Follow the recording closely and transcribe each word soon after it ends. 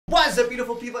What is up,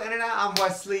 beautiful people internet? I'm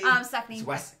Wesley. I'm Stephanie. It's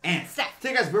Wes and Steph.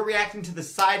 Today, guys, we're reacting to the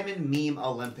Sidemen meme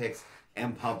Olympics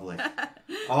in public.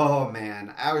 Oh,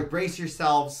 man. I would brace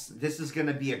yourselves. This is going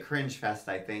to be a cringe fest,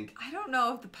 I think. I don't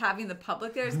know if having the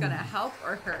public there is going to help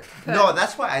or hurt. No,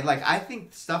 that's why I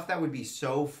think stuff that would be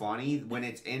so funny when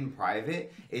it's in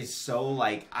private is so,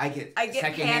 like, I get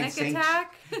secondhand panic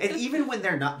attack. And even when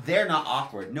they're not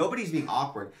awkward. Nobody's being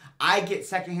awkward. I get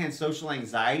secondhand social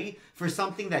anxiety for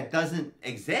something that doesn't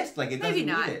exist. Like, it Maybe doesn't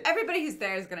not. need it. Everybody who's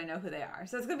there is going to know who they are.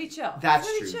 So it's going to be chill. That's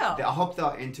it's true. Chill. I hope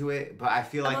they're into it, but I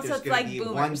feel like Also, there's it's going to like be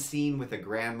boomers. one scene with a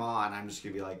grandma, and I'm just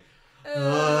going to be like,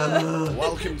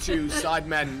 Welcome to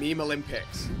Sidemen Meme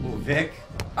Olympics. oh, Vic.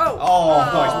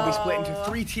 Boys will be split into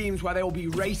 3 teams where they will be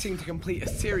racing to complete a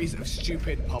series of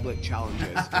stupid public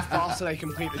challenges. The faster they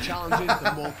complete the challenges,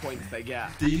 the more points they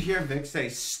get. Did you hear Vic say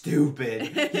stupid?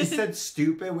 He said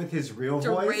stupid with his real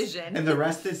voice. Derision. And the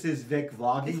rest is his Vic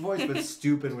vlogging voice, but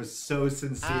stupid was so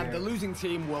sincere. And the losing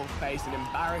team will face an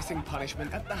embarrassing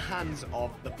punishment at the hands of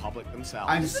the public themselves.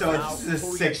 I'm so Now, this is a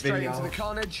before we sick get straight video. into the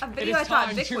carnage, A video I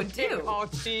thought Vic would do. Our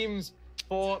teams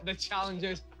for the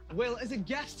challenges. Will, as a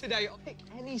guest today, pick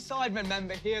any Sidemen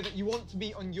member here that you want to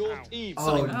be on your team.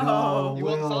 Oh, no. You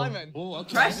want Simon? Oh,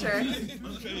 okay. Pressure.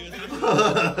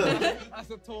 That's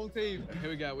a tall team. Here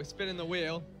we go. We're spinning the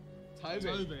wheel.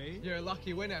 Toby, you're a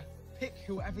lucky winner. Pick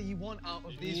whoever you want out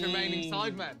of these remaining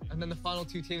Sidemen, and then the final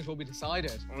 2 teams will be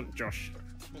decided. Oh, Josh.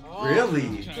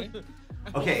 Really?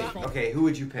 Okay. Okay, who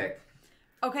would you pick?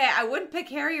 Okay, I wouldn't pick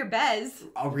Harry or Bez.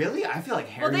 Oh, really? I feel like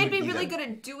Harry Well, they'd would be really good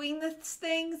at doing these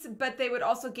things, but they would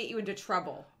also get you into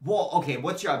trouble. Well, okay,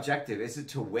 what's your objective? Is it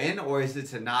to win, or is it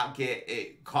to not get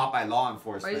it caught by law Or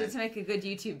enforcement? is it to make a good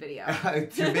YouTube video?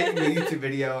 To make a YouTube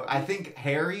video, I think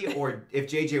Harry, or if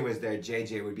JJ was there,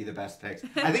 JJ would be the best picks.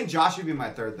 I think Josh would be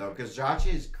my third, though, because Josh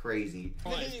is crazy.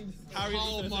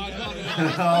 Oh my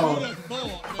god.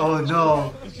 Oh,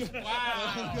 no.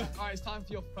 Wow. Alright, it's time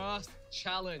for your first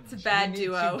challenge. It's a bad you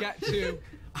duo. need to get to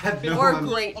I have no Or one-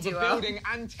 great of a duo. building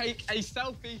and take a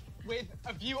selfie with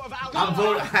a view of outside. I'm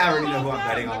voting. I already know who I'm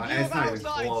betting on, A and view it's of not even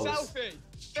outside, close. selfie.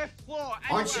 5th floor.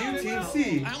 Aren't you anywhere. Team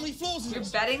C? How many floors is You're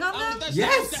it? betting on them? There's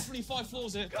Yes. definitely 5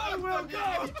 floors here. Go, Will, go!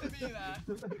 You need to be there.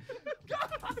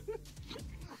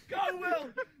 Go, Will!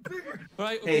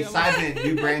 Right, Hey, okay, Sidemen,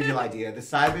 new brand deal idea. The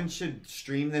Sidemen should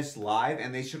stream this live,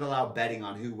 and they should allow betting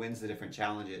on who wins the different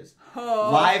challenges.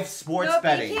 Oh. Live sports Nope,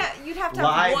 betting. You can't. You'd have to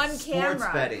Live have one sports camera.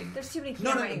 betting. There's too many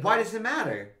No, cameras. no, why does it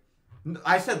matter?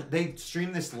 I said they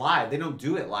stream this live. They don't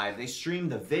do it live. They stream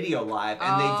the video live,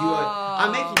 and they do it.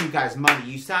 I'm making you guys money.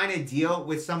 You sign a deal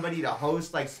with somebody to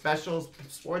host like special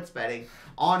sports betting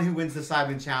on who wins the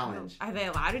Cyber Challenge. Are they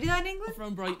allowed to do that in England?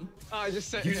 from Brighton. I just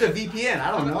said. Use a VPN. I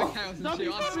don't know. I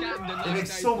scammed it. It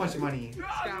makes so much money.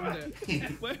 Scammed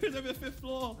it. Where is the 5th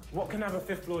floor? What can have a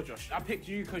 5th floor, Josh? I picked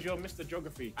you because you're Mr.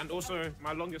 Geography and also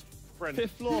my longest friend. 5th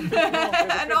floor.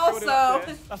 And also,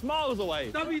 That's miles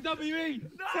away. WWE.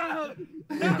 No.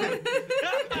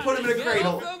 Put him in a Get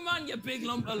cradle. off the man, you big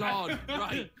lump of lard.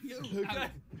 Right.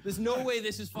 There's no way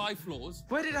this is 5 floors.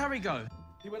 Where did Harry go?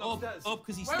 He went Up,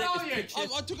 because he staked his picture.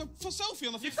 I took a selfie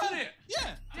on the 5th You floor. done it?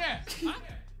 Yeah. Yeah.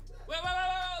 Wait,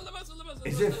 listen.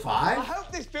 Is it I 5?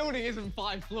 hope this building isn't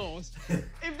 5 floors.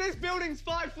 If this building's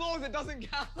 5 floors, it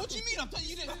doesn't count. What do you mean?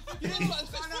 You didn't put the 5th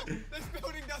floor. This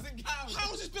building doesn't count.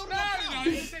 How is this building not count?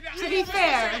 to be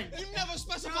fair, You never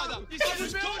specified that. You said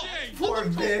this building. Poor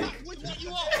Vic. With what you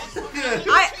are.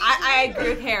 I agree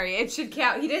with Harry. It should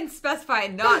count. He didn't specify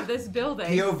not this building.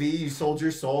 POV, you sold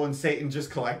your soul and Satan just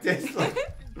collected. Like,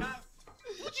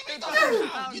 What do you mean? Doesn't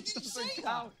count? You didn't say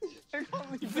that.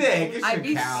 Vic, it I'd should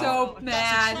be count. so That's a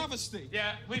mad. travesty.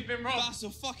 Yeah, we've been wrong. That's a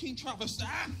fucking travesty.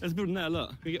 There's a building there,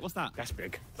 look. What's that? That's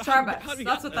big. Starbucks.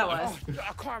 That's what that was.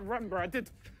 I can't remember. I did.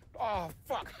 Oh,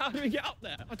 fuck. How do we get up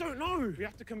there? I don't know. We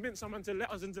have to convince someone to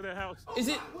let us into their house. Is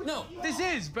it? No. This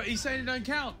is, but he's saying it don't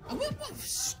count.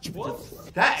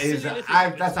 That is,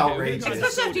 that's outrageous.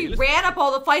 Especially after you ran up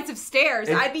all the flights of stairs.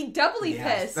 I'd be doubly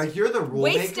Yes, pissed. like you're the rule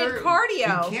Wasted maker.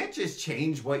 cardio. You can't just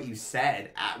change what you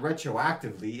said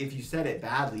retroactively. If you said it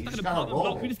badly, you just gotta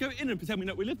roll. We just go in and pretend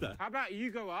we live there. How about you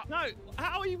go up? No.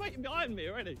 How are you waiting behind me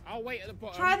already? I'll wait at the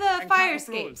bottom. Try the and fire count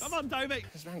the floors. escapes. Come on, Toby.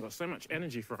 This man got so much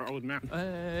energy for an old man.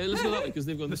 Let's go that way because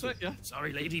they've gone this way. Yeah.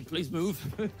 Sorry, lady. Please move.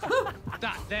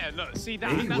 That there, look, see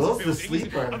that? Maybe That's Will's a the building, isn't it?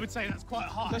 sleeper. I would say that's quite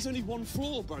high. There's only 1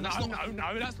 floor, bro. No,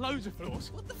 that's loads of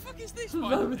floors. What the fuck is this?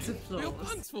 Loads of Your floors.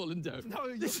 pants falling down.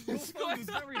 No, This your is phone is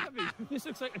very heavy. This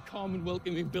looks like a calm and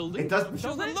welcoming building. It does.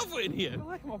 Shows I love it in here. I feel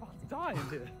like I'm about to die in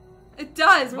here. It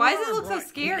does. Why does it look so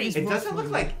scary? It doesn't look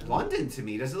like London to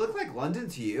me. Does it look like London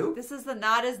to you? This is the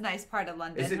not as nice part of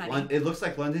London, Is it? honey. It looks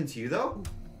like London to you though.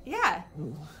 Yeah.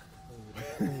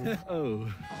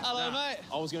 Oh. Hello, mate.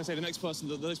 I was going to say the next person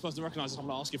to recognise us, I'm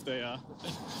going to ask if they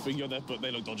think you're there, but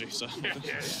they look dodgy. So. Yeah.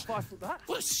 5 foot that.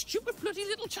 What a stupid bloody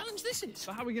little challenge this is.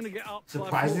 So how are we going to get up?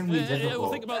 Surprisingly difficult. Yeah,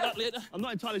 we'll think about that later. I'm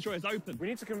not entirely sure it's open. We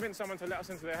need to convince someone to let us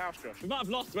into their house, Josh. We might have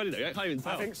lost already, though. Yeah? Can't even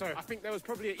tell. I think so. I think there was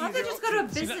probably an Why easier don't they just go to a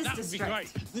option. business That would be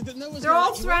district? great. No one's They're gonna all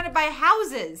let you surrounded by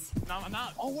houses. in. No, I'm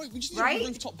out. Oh, wait, we just need Right? a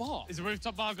rooftop bar. Is the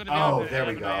rooftop bar going to be Oh, open? there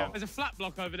we go. There's a flat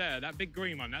block over there, that big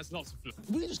green one. That's lots of flats.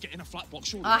 We can just get in a flat box,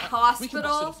 surely. A right? We can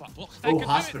bust in hospital? a flat box. Oh, do it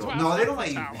hospital. to our No, they don't let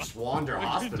you tower. squander We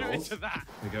can do it hospitals. to that.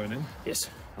 We're going in? Yes.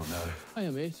 Oh, no.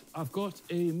 Hiya, mate. I've got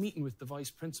a meeting with the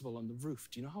vice principal on the roof.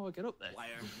 Do you know how I get up there?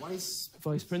 Vice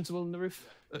principal on the roof?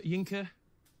 Yinka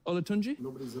Olatunji?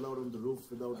 Nobody's allowed on the roof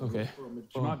without Okay. a permit.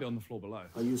 She might be on the floor below.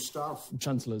 Are you staff?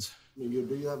 Chancellors. Do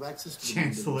you have access to the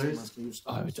Chancellors? building? I'm asking you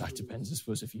staff. That depends, I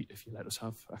suppose, if you let us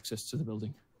have access to the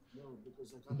building. No,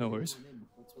 because I can't No get worries. my name.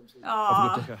 That's what I'm saying.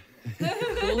 Aw.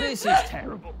 Well, this is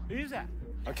terrible. Who's that?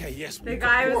 Okay, yes. The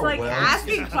guy was Poor like Will.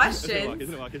 asking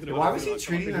questions. Why was he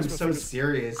treating them so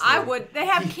seriously? I would. They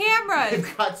have cameras.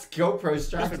 They've got GoPro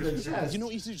strapped to their chest. You know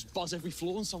what you do? Just buzz every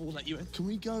floor and someone will let you in. Can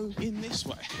we go in this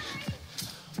way?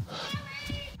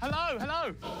 Hello,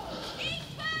 hello.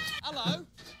 Hello?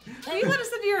 Can you let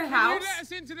us into your Can house? you let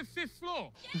us into the 5th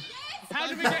floor? How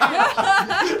do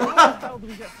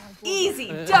we get in? Easy,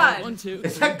 done. 1, 2.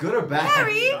 Is that good or bad?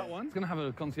 Harry. That one? It's going to have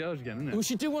a concierge again, isn't We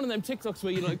should do one of them TikToks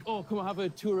where you're like, oh, come and have a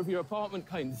tour of your apartment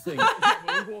kind of thing.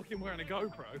 We walk in wearing a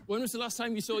GoPro. When was the last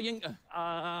time you saw Yinka?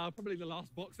 Probably the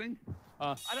last boxing.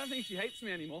 I don't think she hates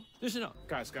me anymore. Does she not?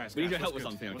 Guys. We need your what's help with good?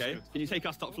 something, What's okay? good? Can you take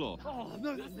us top floor? Oh,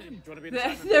 no, that's him. Do you want to be in the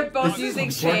second? They're both This using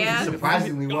is working Shan.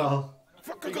 surprisingly well.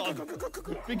 Be gone.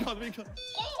 Be gone. There we go.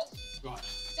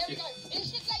 It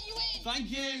should let you in.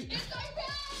 Thank you. It's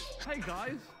open. Hey,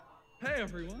 guys. Hey,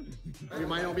 everyone. We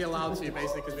might not be allowed to,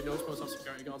 basically, because we don't supposed to have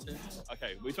security guards here.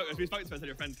 Okay, we spoke to Spencer and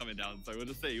your friend's coming down, so we'll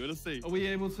just see. Are we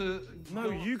able to... No,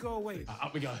 you go away.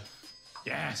 Up we go.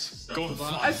 Yes. Go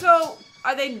on. So,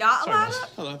 are they not allowed?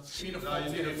 Hello. You have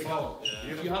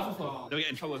a phone. They'll get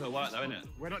in trouble with her work, though, innit?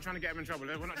 We're not trying to get him in trouble.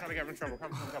 We're not trying to get him in trouble.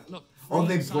 Come. Oh,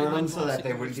 they blurred them so that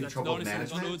they wouldn't get in trouble with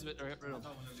Loads management? of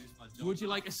it. Would you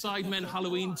like a Sidemen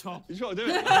Halloween top? We got to do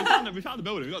it. We found the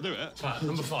building. We got to do it.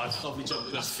 Number 5. Lovely job.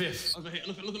 That's 5th. Over here.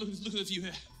 Look at the view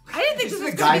here. I didn't think Is this the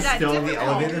was guy going to be that still in the difficult.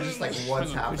 elevator just like, what's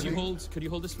Hang on, happening? could you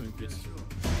hold this for me, please?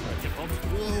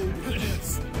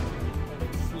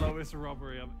 Slowest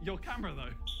robbery. Your camera, though.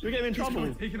 You're getting in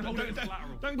trouble. He can hold it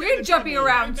collateral. We're jumping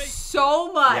around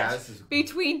so much Yeah, this is-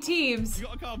 between teams. You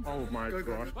gotta come. Oh my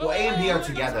god. Well, A and B are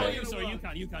together. Sorry,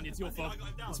 you can. It's your fault.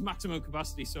 It's maximum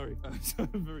capacity, sorry.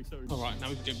 Very sorry. All right, now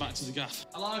we can get back to the gaff.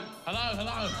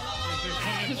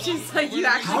 She's like, you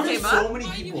How actually do came so up? many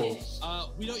people?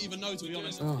 We don't even know, to be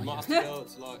honest. Oh. We might have to go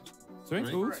to like... 3?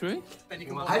 Ooh, 3?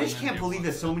 I just can't believe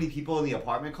that so many people in the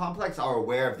apartment complex are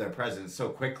aware of their presence so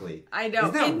quickly. I know,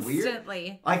 Isn't that weird?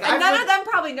 instantly. Like, and I've none lived- of them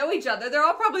probably know each other. They're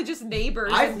all probably just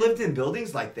neighbors. I've lived in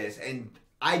buildings like this, and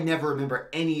I never remember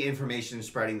any information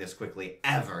spreading this quickly,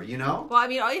 ever, you know? Well, I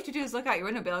mean, all you have to do is look out your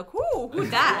window and be like, who's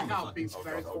that? Now, being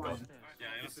very quiet.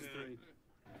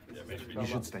 You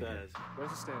should stay. Where's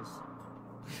the stairs?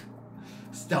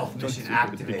 Stealth mission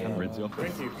activated.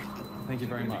 Thank you. Thank you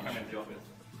very much.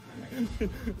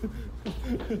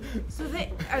 So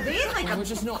are they in like a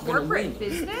just not gonna corporate win.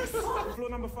 business? Floor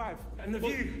number 5. And the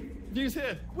view. View's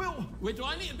here. Will! Wait, do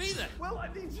I need to be there? Will, I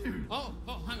need you. Oh,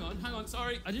 hang on.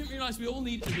 Sorry, I didn't realise we all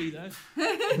need to be there.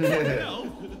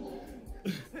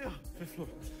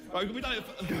 Right, we done it.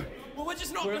 Well, we're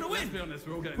just not going to win. Let's be honest,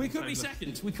 we're all getting We could be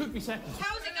seconds. How's it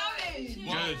going?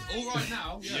 Good. All right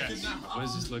now? Yeah. Good now.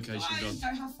 Where's this location gone?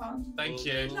 Go have fun. Thank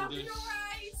you. Love you guys.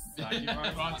 Thank you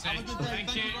very much. Thank you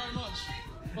very much.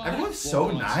 Everyone's so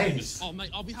nice. Oh, mate,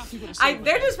 I'll be happy with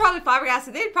They're just probably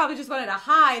flabbergasted. They probably just wanted to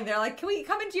hide. They're like, can we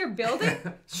come into your building?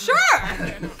 Sure.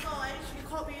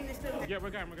 Yeah, we're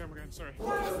going. Sorry.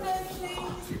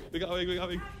 We're going.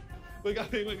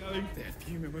 They're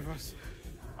fuming with us.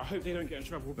 I hope they don't get in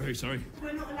trouble. Very sorry.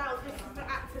 We're not allowed. This is the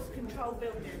access control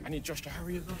building. I need Josh to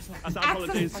hurry as well. That's our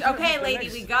apologies. Access, okay, lady,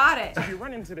 we got it. Have you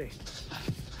running today?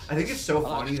 I think it's so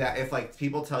funny that if like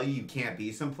people tell you can't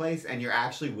be someplace and you're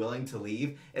actually willing to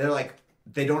leave, and they're like,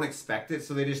 they don't expect it,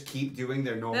 so they just keep doing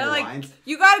their normal They're like, lines.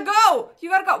 you gotta go.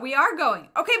 We are going.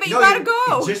 Okay, but you gotta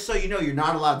go. Just so you know, you're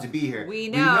not allowed to be here. We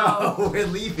know. We're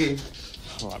leaving.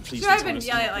 All right, please. Should have been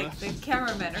yelling at like the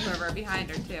cameraman or whoever behind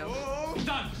her too.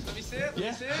 Done. Let me see it.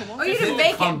 Yeah. Come on. Oh, you didn't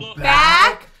make Come it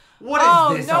back? What is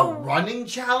Oh, this? no. A running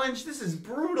challenge? This is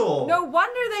brutal. No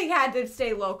wonder they had to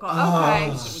stay local. Oh. Okay.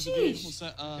 What's Sheesh.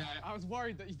 that? I was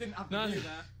worried that you didn't have the view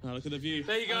there. No, look at the view.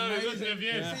 There you go. Look at the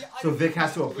view. So Vic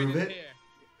has to approve it?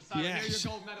 Yes.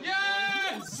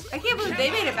 Yes! I can't believe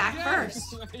they made it back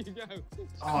first. There you go.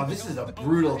 Oh, this is a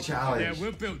brutal challenge. Yeah,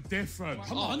 we're built different.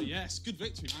 Come on. Yes, good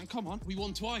victory, man. Come on. We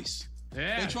won twice.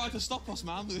 Yeah. They tried to stop us,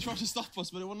 man. They tried to stop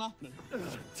us, but it wasn't happening.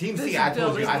 Team C, I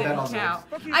told you, I bet on count.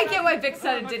 this. I get why Vic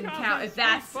said it didn't count if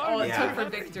that's all it took for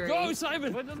victory. Go,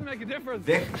 Simon. It doesn't make a difference.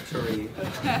 Victory.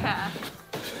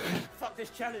 Fuck this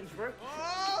challenge, bro.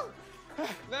 Oh,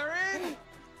 they're in.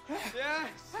 Yes.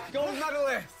 Gold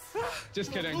medalists.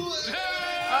 Just kidding. Oh.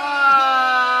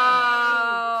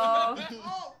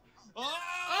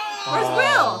 Where's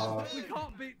Will? We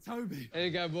can't beat Toby. There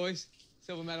you go, boys.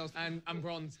 Silver medals and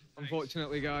bronze,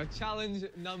 unfortunately, guys. Challenge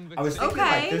number 2. I was thinking,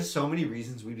 Okay. like, there's so many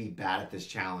reasons we'd be bad at this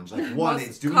challenge. Like, one, Most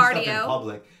it's doing cardio. stuff in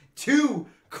public. 2,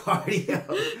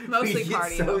 cardio. Mostly we get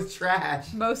cardio. so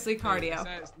trash. Mostly cardio. So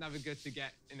it's never good to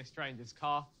get in a stranger's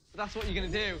car. But that's what you're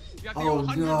going to do. You have to Oh, go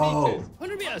 100 no. meters.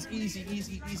 100 meters. Easy,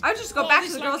 easy, easy. I would just go back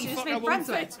to the girls you just made friends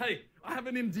with. Hey, I have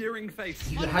an endearing face.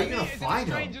 How are you gonna meters in a find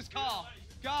them? stranger's car.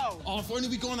 Go. Oh, if only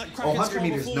we go on that Oh, crackhead's 100 car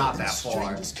meters before. not that far.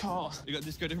 Stranger's car. You got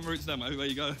just go different routes there, mate. Where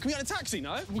you go? Can we get a taxi?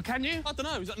 No. Well, can you? I don't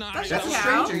know. Is that no? That's a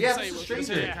count. stranger. Yeah, Say that's a what-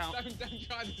 stranger. say it count. Don't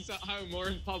try this at home or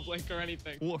in public or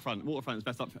anything. Waterfront. Waterfront's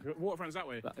best up. Waterfront's that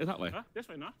way. Is that way? Huh? This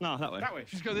way, no? No, that way. That way.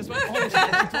 Just go this way.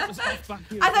 I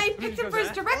thought you picked him for his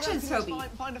directions, Toby.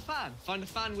 Find a fan. Find a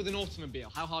fan with an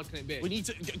automobile. How hard can it be? We need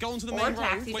to go onto the Or main road.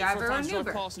 taxi Wait driver for or a fan to drive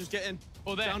Uber. past and just get in.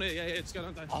 Oh, there. Down here. Yeah, let's go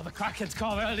down there. Oh, the crackhead's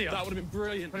car earlier. That would have been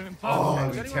brilliant. Would have been Oh, perfect.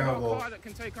 that'd be Does anyone have a terrible. car that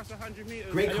can take us 100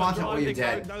 meters? Great content while you're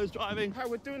dead. Those driving. Hey,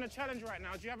 we're doing a challenge right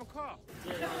now. Do you have a car?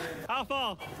 How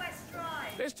far? West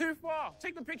Drive. It's too far.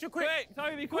 Take the picture quick. Quick,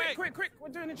 Toby, quick. Quick. We're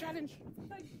doing a challenge.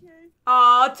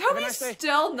 Oh, Toby's nice day.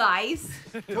 still nice.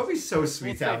 Toby's so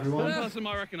sweet to One everyone. person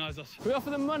might recognise us. We offer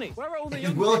them money. Where are all the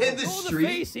young Will people? hit the All street. the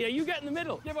face here. You get in the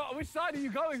middle. Yeah, but which side are you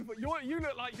going? But you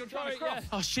look like you're trying to cross.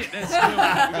 Oh shit, there's still. We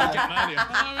gotta get him earlier.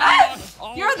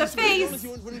 Oh, You're the face.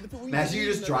 Imagine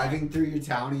you're just driving through your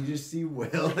town and you just see Will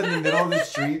in the middle of the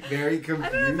street, very I don't know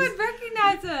confused. if I'd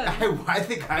recognize him. I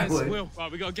think I There's would. Will.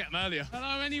 Right, we gotta get him earlier.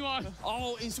 Hello, anyone?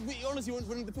 Oh, it's honestly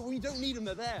when you don't need them,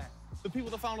 they're there. The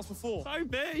people that found us before.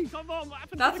 Toby, come on. What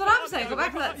happened That's to the what I'm car saying. Go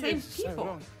driver? back to that same So people.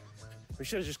 wrong. We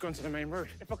should have just gone to the main road.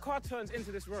 If a car turns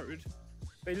into this road,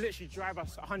 they literally drive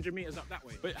us 100 meters up that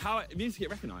way. But how it needs to get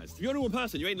recognised. If you're only one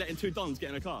person, you ain't letting 2 dons get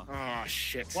in a car. Oh,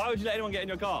 shit. Why would you let anyone get in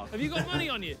your car? Have you got money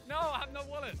on you? No, I have no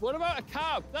wallet. What about a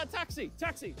cab? That taxi.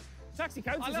 Taxi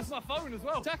counts. I left my phone as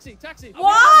well. Taxi.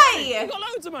 Why? You got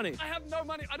loads of money. I have no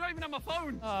money. I don't even have my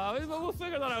phone. We'll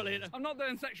figure that out later. I'm not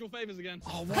doing sexual favors again.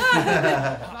 Oh, what?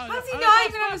 How's he not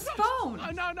even on his phone?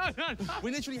 No.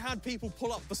 We literally had people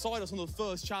pull up beside us on the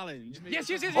first challenge. Yes.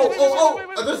 Oh,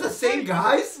 are those the same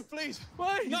guys? Please.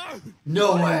 Wait. No.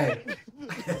 No way.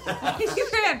 You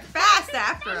ran fast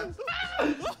after him.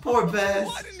 Poor Bess.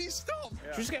 Why didn't he stop?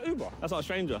 Should we just get Uber? That's not a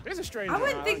stranger. It's a stranger. I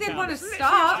wouldn't think they'd want to Literally,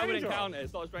 stop. I wouldn't count it.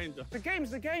 It's not a stranger. The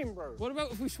game's the game, bro. What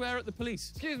about if we swear at the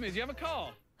police? Excuse me, do you have a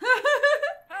car?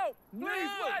 Help! Please,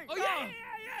 wait! Oh, yeah.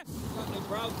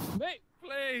 Mate,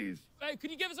 please. Hey,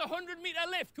 can you give us a 100-meter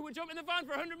lift? Can we jump in the van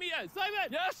for 100 meters? Simon!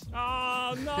 Yes?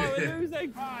 Oh, no, we're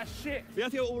losing. Ah, shit. We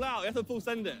have to go all out. We have to full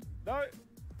send it. No,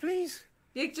 please.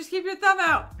 You just keep your thumb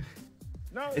out.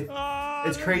 No.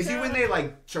 It's crazy when they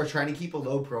like are trying to keep a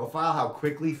low profile, how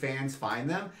quickly fans find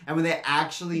them, and when they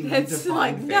actually need It's to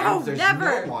find like, fans, no, there's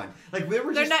never. no one. Like we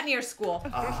were They're just, not near school.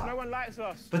 No one likes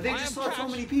us. but they I just have saw so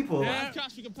cash. many people. Yeah,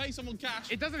 cash. We can pay someone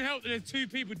cash. It doesn't help that there's 2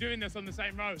 people doing this on the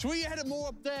same road. Should we head it more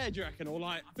up there, do you reckon? Or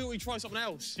like, I think we try something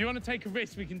else. Do you want to take a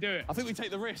risk? We can do it. I think we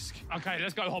take the risk. Okay,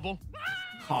 let's go, Hobble.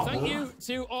 Oh. Thank you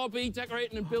to RB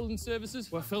Decorating and Building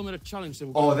Services. We're filming a challenge.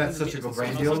 So Oh, that's such a good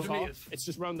brand deal. It's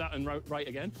just round that and right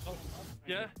again.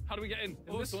 Yeah? How do we get in?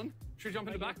 This one? Should we jump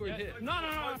in the back or in here?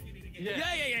 No.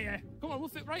 Yeah. Come on, we'll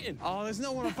fit right in. Oh, there's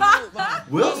no one about that.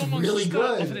 Will's really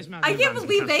good. I can't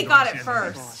believe they got it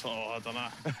first. Oh, I don't know.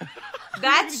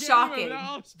 That's shocking.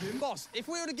 Boss, if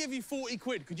we were to give you 40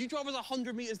 quid, could you drive us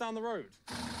 100 meters down the road?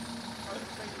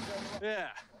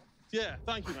 Yeah,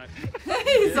 thank you, mate.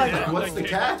 He's like, What's the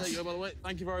catch? There you go, by the way.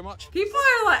 Thank you very much. people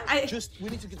are like, We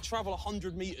need to travel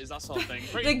 100 meters, that's our thing.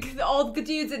 the old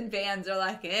dudes in vans are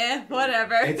like,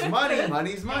 whatever. It's money.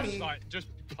 Money's money. Like, just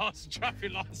pass the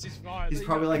traffic lights is fine. He's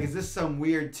probably like, is this some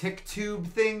weird tick tube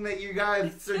thing that you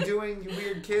guys are doing, you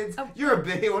weird kids? You're a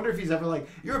bit, I wonder if he's ever like,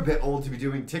 you're a bit old to be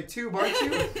doing tick tube, aren't you?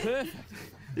 Perfect.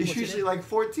 He's usually like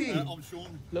 14. I'm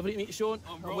Sean. Lovely to meet you, Sean.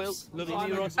 I'm Will. Ross. Lovely to meet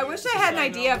you, Ross. I wish I had an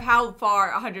idea of how far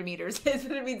 100 meters is,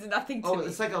 but it means nothing to Oh, me.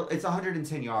 it's like it's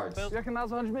 110 yards. You reckon that's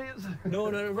 100 meters?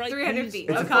 No, right. 300 please. feet.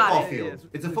 It's a Oh, football God. field.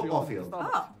 It's a football field.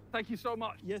 Oh. Thank you so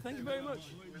much. Yeah, thank you very much.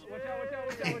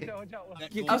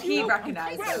 Oh, he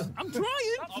recognized him. I'm trying.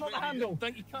 That's not the handle.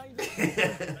 Thank you, kind.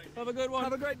 Have a good one.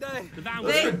 Have a great day. The van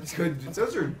Those are good.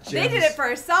 Those are gems. They did it for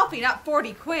a selfie, not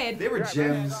 40 quid. They were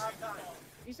gems.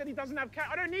 He said he doesn't have cash.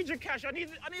 I don't need your cash. I need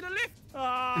a lift.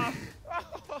 I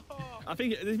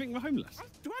think they think we're homeless.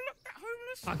 Do I look that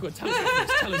homeless? I've got to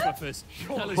tell us first.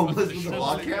 Tell us Homeless first. with a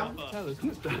log cam? Tell us.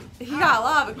 He got a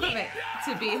lot of equipment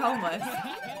to be homeless.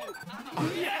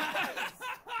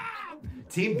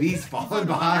 Team B's falling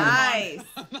behind. Nice.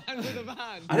 Man with a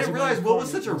van. I didn't realize Will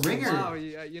was such a ringer. Wow,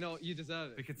 you know, you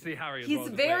deserve it. We could see Harry as He's well.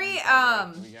 very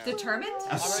determined.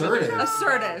 Assertive.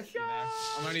 Assertive.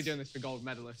 I'm only doing this for gold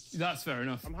medalists. That's fair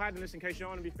enough. I'm hiding this in case you don't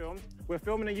want to be filmed. We're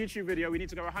filming a YouTube video. We need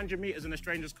to go 100 meters in a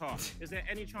stranger's car. Is there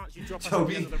any chance you drop us at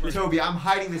the end of the road? Toby, I'm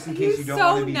hiding this in case you don't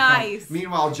want to be nice. filmed.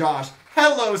 Meanwhile, Josh,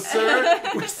 hello, sir.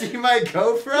 We see my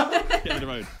GoPro. Get in the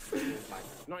road.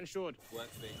 Not insured.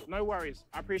 No worries.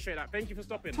 I appreciate that. Thank you for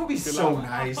stopping. Toby's so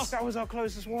nice. That was our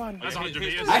closest one. That's 100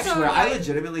 meters. I swear, I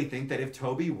legitimately think that if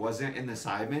Toby wasn't in the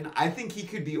Sidemen, I think he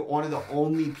could be one of the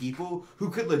only people who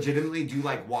could legitimately do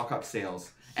like walk-up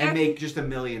sales and make just $1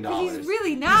 million. He's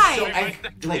really nice.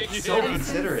 So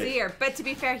considerate. Sincere. But to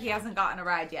be fair, he hasn't gotten a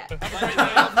ride yet. Have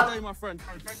a great day, my friend.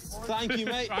 Thank you,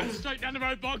 mate. Right, straight down the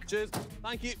road, Bog. Cheers.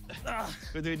 Thank you.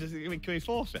 Can we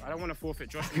forfeit? I don't want to forfeit,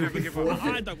 Josh. We never give up.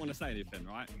 I don't want to say anything,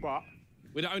 right? What?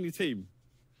 We're the only team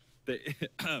that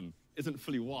isn't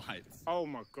fully white. Oh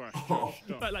my gosh. Oh.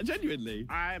 Stop. Like genuinely.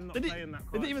 I'm not playing that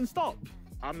card. Did it even stop?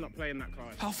 I'm not playing that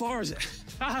card. How far is it?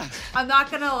 I'm not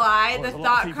gonna lie, the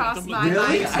thought crossed my mind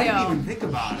Really? too. I didn't even think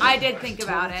about it. I did think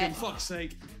about it. For fuck's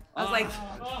sake. I was like,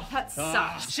 that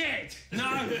sucks. Shit!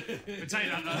 No! We'll take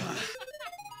that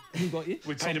though. Who got you?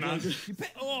 We paid him out.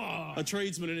 A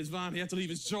tradesman in his van, he had to leave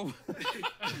his job.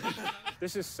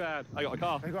 This is sad. I got a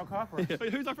car. You got a car for us?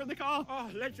 Wait, who's up in the car? Oh,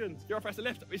 legend. You're up press the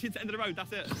lift. We should end of the road,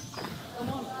 that's it.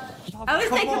 At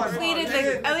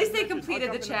least they completed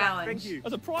the Thank challenge. you.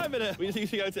 That's a prime minute. We just need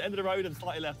to go to the end of the road and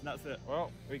slightly left, and that's it.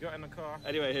 Well, we got in the car.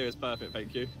 Anyway, here is perfect,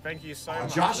 thank you. Thank you so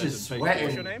much. Josh is sweating.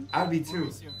 What's your name? I'd be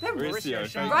too. They're Mauricio,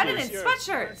 thank running you. in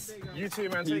sweatshirts. You too,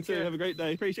 man. You Take too, care. have a great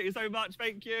day. Appreciate you so much,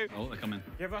 thank you. Oh, they're coming.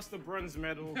 Give us the bronze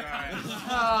medal, guys.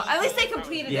 Oh, at least they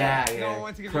completed Yeah, it. No one yeah.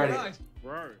 wanted to give you a Credit. ride.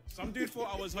 Bro, some dude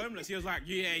thought I was homeless. He was like,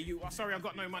 yeah, sorry, I've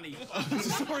got no money.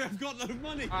 Sorry, I've got no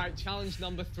money. All right, challenge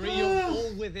number 3. You're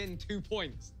all within 2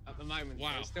 points at the moment.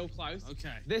 Wow. So it's still close.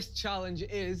 Okay. This challenge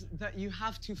is that you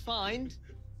have to find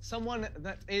someone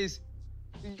that is...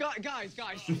 Guys,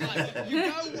 you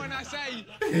go when I say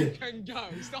you can go.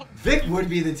 Stop. Vic would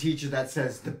be the teacher that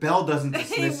says the bell doesn't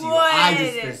dismiss He you. I would.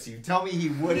 dismiss you. Tell me he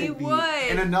wouldn't He be.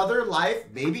 would. In another life,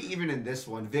 maybe even in this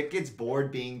one, Vic gets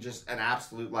bored being just an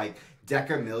absolute like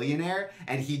Deca millionaire,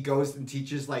 and he goes and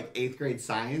teaches like 8th grade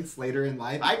science later in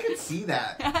life. I could see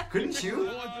that. Couldn't you?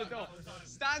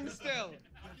 Stand still.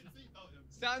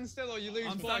 Stand still or you lose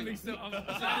I'm points. standing still.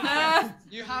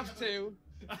 You have to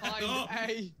find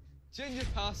a ginger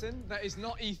person that is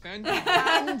not Ethan,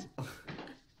 and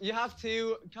you have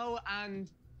to go and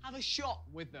have a shot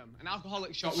with them, an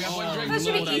alcoholic shot. We have one drink. That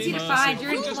should be easy to find.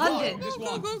 You're in Just London. One, just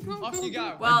one. Off you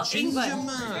go. Well, Ginger England.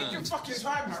 man. Take your fucking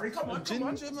time, Harry. Come on, come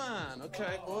on. Ginger man.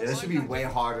 Okay. Yeah, this should be way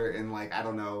harder in like I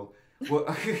don't know. What,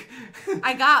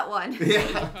 I got one.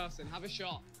 yeah. Person, have a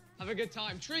shot. Have a good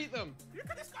time. Treat them. Look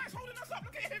at this guy's holding us up.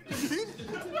 Look at him.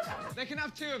 They can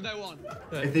have 2 if they want.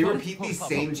 If they repeat these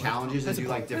same challenges and do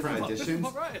like different editions,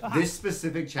 this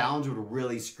specific challenge would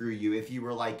really screw you if you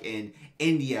were like in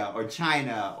India or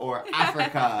China or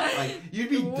Africa. Like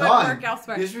you'd be It would done. work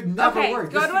elsewhere. This would never okay,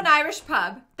 work. Go This to an Irish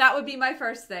pub. That would be my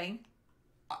first thing.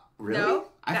 really? No?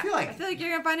 I feel like you're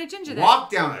gonna find a ginger there.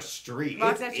 walk down a street.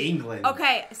 Walk It's down the street. England.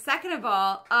 Okay, second of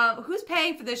all, who's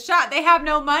paying for this shot? They have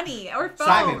no money or phones.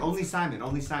 Simon, only Simon,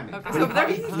 only Simon. Okay, But so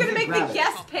he he's could've gonna make the grabbed it.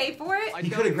 guest pay for it?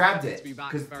 He could have grabbed it To be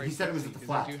back because very he said it was at the quickly,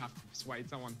 flat. because I do have to persuade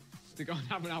someone to go and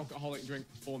have an alcoholic drink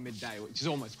before midday, which is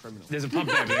almost criminal. There's a pub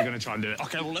there, but they're going to try and do it.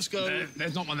 Okay, well, let's go.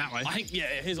 There's not one that way. I think, yeah,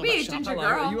 here's on Be a that shop. ginger Hello,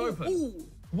 girl. are you open? Ooh.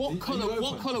 What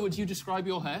colour would you describe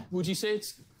your hair? Would you say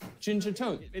it's ginger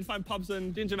tone? In fine pubs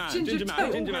and ginger man. Ginger Ginger tone.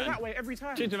 man. Ginger Go man. that way every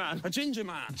time. Ginger man. A ginger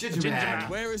man. Ginger man.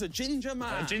 Where is a ginger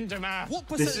man? A ginger man. What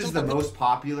percentage This is of the most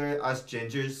popular us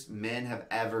gingers men have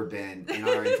ever been in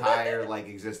our entire like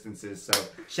existences. So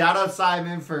shout out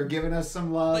Simon for giving us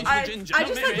some love. I ginger.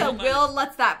 just like that Will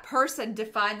lets that person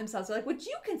define themselves. They're like, would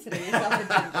you consider yourself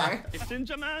a ginger? It's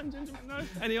ginger man. Ginger man.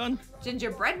 No. Anyone?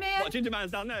 Gingerbread man? What, ginger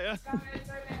man's down there, yeah?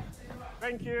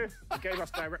 Thank you. He gave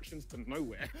us directions to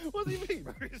nowhere. What do you mean?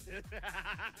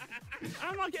 How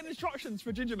am I getting instructions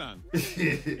for ginger man?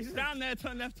 He's down there,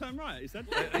 turn left, turn right. He said.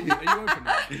 Are you open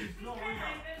now?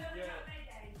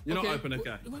 You're Okay. not open,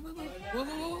 okay.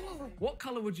 Whoa. What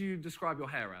colour would you describe your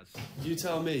hair as? You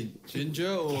tell me, ginger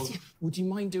or... Would you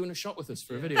mind doing a shot with us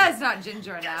for a video? That's not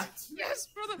ginger enough. Yes,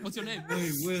 brother. What's your name?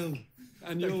 Hey, Will.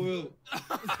 And your Will.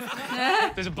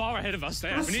 There's a bar ahead of us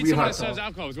there. What a We need someone that sweetheart, serves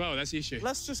alcohol as well. That's the issue.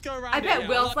 Let's just go around. I bet it.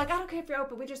 Will's like, I don't care if you're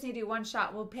open. We just need to do one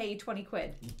shot. We'll pay you 20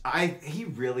 quid. He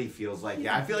really feels like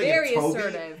I feel like very if Toby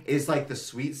assertive. is like the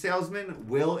sweet salesman,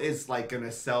 Will is like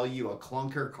gonna sell you a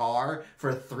clunker car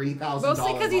for $3,000.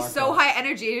 Mostly because he's so high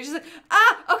energy. You're just like,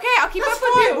 okay, I'll keep That's up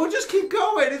with fine. you. We'll just keep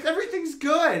going. Everything's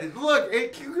good. Look, you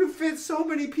can fit so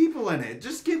many people in it.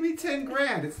 Just give me 10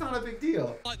 grand. It's not a big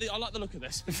deal. I like the look of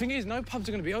this. The thing is, no pubs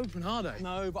are going to be open, are they?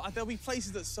 No, but there'll be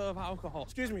places that serve alcohol.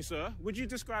 Excuse me, sir. Would you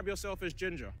describe yourself as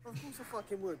ginger? Of course I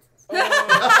fucking would.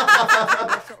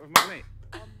 Shot with my mate.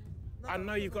 I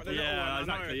know you've got the little one. Yeah, I know.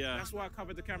 exactly, yeah. That's why I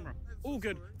covered the camera. All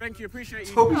good. Thank you. Appreciate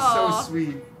you. Toby's so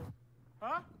sweet.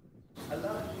 Huh? I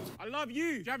love you. I love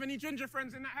you. Do you have any ginger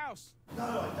friends in that house? No,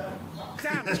 I don't.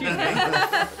 Damn. Excuse me.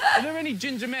 Are there any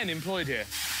ginger men employed here?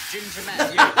 Ginger men.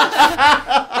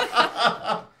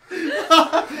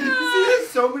 See, there's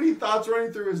so many thoughts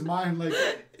running through his mind. Like,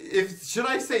 should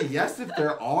I say yes if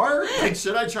there are? Like,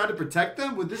 should I try to protect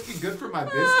them? Would this be good for my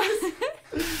business?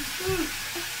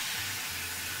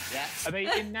 Yes. Are they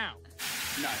in now?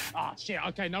 No. Ah, shit.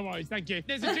 Okay, no worries. Thank you.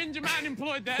 There's a ginger man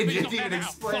employed there, It but he's didn't not there even now.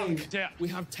 explain. Fuck. Yeah. We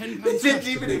have £10 It didn't cash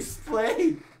even to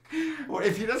explain. Well,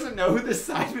 if he doesn't know who the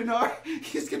Sidemen are,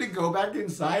 he's gonna go back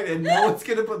inside and no one's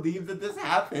gonna believe that this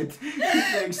happened. He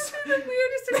thinks The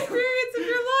weirdest experience of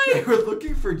your they life. were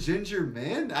looking for ginger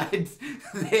men.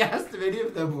 They asked if any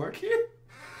of them work here.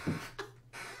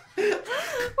 What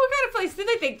kind of place do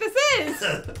they think this is?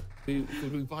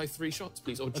 Could we buy 3 shots,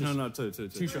 please? Or just No, two.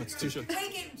 2 shots. 2 shots.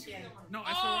 Take it, Jim. No,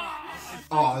 that's all right.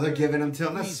 Oh, they're giving him to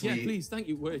him. That's Please, sweet. yeah, please, thank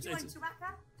you. Do you want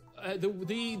tobacco?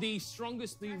 The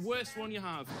strongest, the worst one you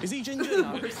have. Is he ginger?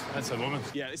 No. That's a woman.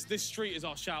 Yeah, this street is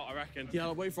our shout, I reckon. Yeah,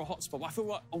 I'll wait for a hot spot. But I feel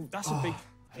like, that's a big...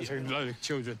 There's a load of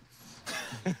children.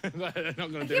 They're not going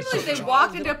to I do can't it. believe they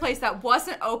walked into a place that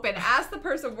wasn't open, asked the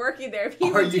person working there if he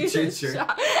Are would you do this ginger?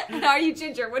 shot. And are you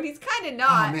ginger? When he's kind of Oh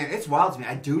not. man, it's wild to me.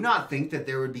 I do not think that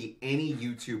there would be any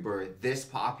YouTuber this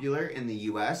popular in the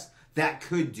US that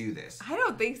could do this. I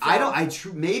don't think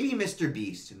so. Maybe Mr.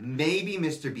 Beast. Maybe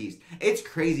Mr. Beast. It's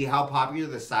crazy how popular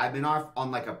the Sidemen are on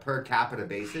like a per capita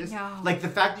basis. No. Like the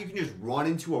fact that you can just run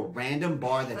into a random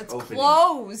bar that's open.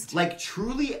 closed. Like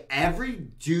truly every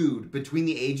dude between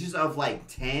the ages of like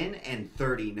 10 and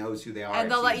 30 knows who they are.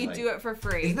 And they'll it let seems you like. do it for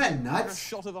free. Isn't that A nuts?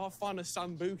 shot of our finest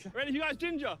sambuca. Ready, you guys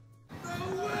ginger?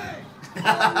 No way!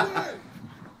 No way!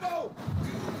 No!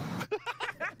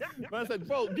 Man said,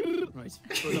 bro. Right.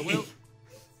 Brother Will.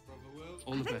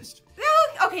 All the best.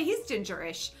 No, okay, he's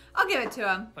gingerish. I'll give it to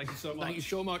him. Thank you so much. Thank you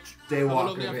so much. Daywalker, Have a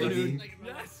lovely baby. afternoon.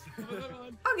 Yes.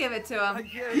 I'll give it to him.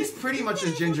 He's pretty much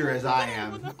as ginger as I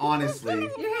am, honestly. Your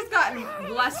hair's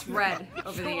gotten less red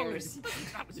over the years.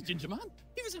 That was a ginger man.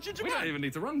 He was a ginger We man. don't even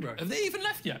need to run, bro. Have they even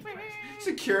left yet?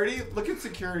 Security, look at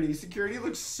security. Security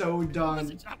looks so done.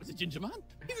 That was a ginger man.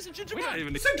 He was a ginger We man. don't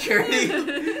even need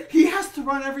Security, he has to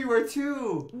run everywhere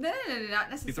too. No, not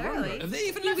necessarily. Have they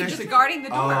even He left was yet? just guarding the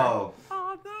door. Oh,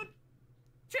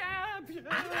 Champion.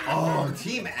 oh,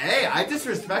 Team A, I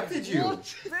disrespected you.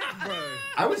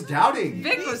 I was doubting.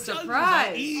 Vic was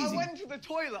surprised. I went to the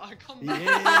toilet, I come back.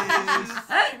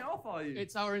 Fucking off, are you?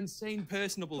 It's our insane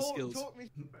personable skills. Talk me.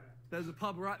 There's a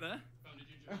pub right there.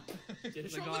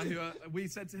 The guy who we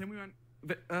said to him, we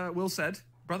went, Will said,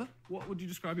 brother, what would you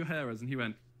describe your hair as? And he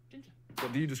went, ginger.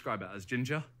 What do you describe it as?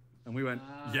 Ginger? And we went,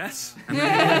 yes. And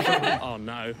Oh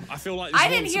no! I feel like I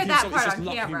didn't hear that part just on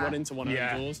lucky camera. we run into one of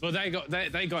the doors. But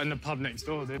they got in the pub next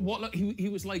door. Dude. What? Like, he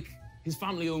was like his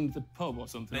family owned the pub or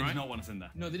something, they right? did not want us in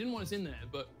there. No, they didn't want us in there,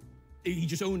 but he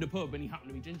just owned a pub and he happened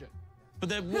to be ginger.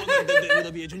 But will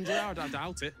there be a ginger there? I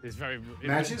doubt it. It's very.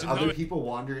 Imagine it's- other no, people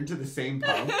wander into the same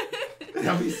pub.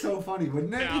 That'd be so funny,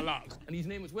 wouldn't it? Yeah, luck. And his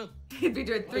name was Will. He'd be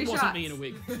doing 3 It shots. wasn't me in a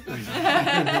wig.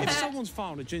 If someone's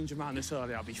found a ginger man this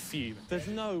early, I'll be fuming. There's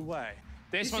no way.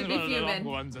 This You one's should be one of the fuming. longer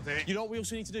ones, I think. You know what we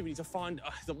also need to do? We need to find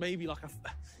maybe like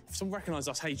if someone recognises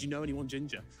us, hey, do you know anyone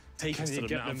ginger? Take us to them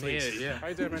now, please. here? Yeah. How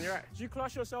you doing, man? You right? Do you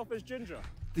class yourself as ginger?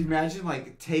 Imagine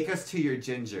like, take us to your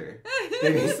ginger.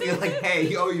 They basically like, hey,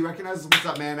 you recognize what's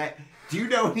up, man? Do you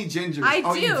know any gingers? I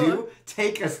Oh, you do. do?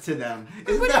 Take us to them.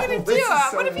 Isn't What are you that- gonna do? this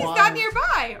is so What if he's wild. not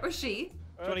nearby? Or she?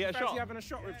 Do you wanna get a shot? having a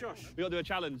shot with Josh? We got to do a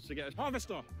challenge to get a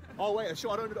Harvester. Oh, wait, a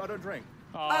shot. I don't drink.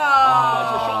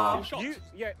 Oh. You,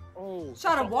 yeah. Oh.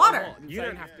 Shot of water. You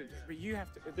don't have to. But you have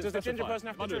to. Does the ginger person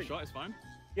have to I'll do a drink? shot, it's fine.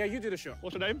 Yeah, you do the shot.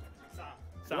 What's your name?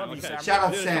 Sam. Love you, okay. Sam. Shout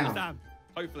out Do it, Sam. Sam.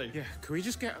 Hopefully. Yeah, can we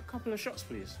just get a couple of shots,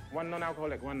 please? One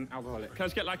non-alcoholic, one alcoholic. Can I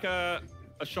just get like a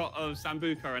shot of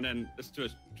Sambuca and then let's do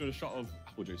a shot of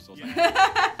apple juice or something?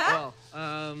 Well,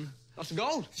 that's a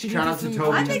goal. Shout out to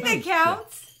Toby. I think that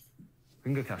counts.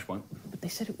 Finger cash won't. But they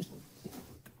said it was...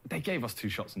 They gave us 2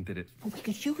 shots and did it. Well, we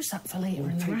could use that for later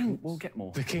in the round. We'll get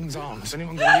more. The King's Arms. Is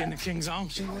anyone going to be in the King's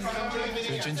Arms?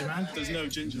 The ginger man? There's no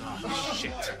ginger.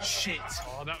 Oh, shit.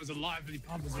 Oh, that was a lively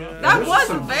pub as well. That was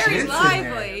very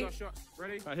lively.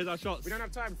 Ready? Right, here's our shots. We don't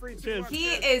have time. 3, 2, Cheers. 1. He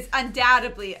is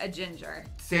undoubtedly a ginger.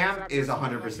 Sam is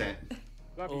 100%.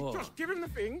 Love you. Josh, give him the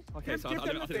thing. Okay, so give I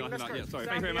them the think thing. I Let's like go. that. Yeah, sorry.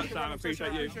 Thank you very much, Sam. I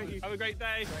appreciate you. Have a great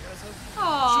day.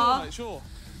 Aww. Sure.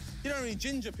 You don't really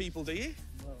ginger people, do you?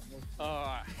 All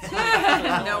right.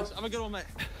 Nope. Have a good one, mate.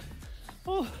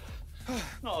 Oh,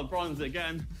 not a bronze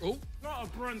again. Oh, not a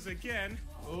bronze again.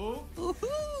 Oh.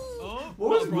 What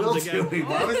was Will doing?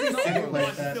 Why was he sitting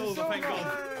like that? Silver, thank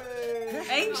God.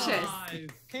 Anxious.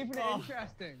 Keeping it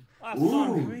interesting.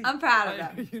 Ooh. I'm proud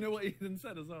of them. You know what Ethan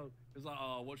said as well? It was like,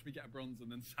 oh, watch me get a bronze and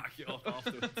then sack it off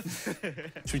afterwards.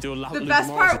 Should we do a lap? The best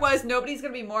part was nobody's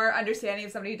going to be more understanding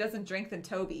of somebody who doesn't drink than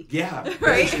Toby. Yeah.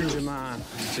 Right? Ginger man.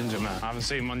 I haven't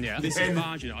seen one yet. This is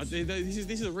bad, you know. This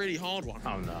is a really hard one.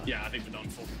 Oh, no. Yeah, I think we're done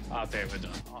for. I think we're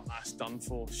done. Oh, that's done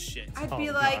for. Shit. I'd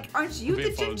be like, aren't you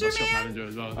the ginger man? Manager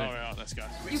as well, All right, let's go.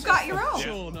 You've got your own.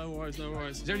 Sure, no worries.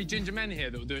 Is there any ginger men here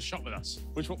that will do a shot with us?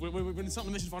 Which one? We're on the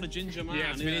mission to find a ginger man.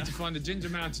 Yeah, we need to find a ginger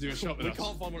man to do a shot with We us.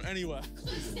 can't find one anywhere.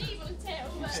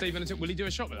 Steve on the till. Will he do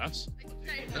a shot with us?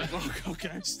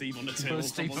 Okay. Steve on the till.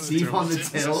 Steve on the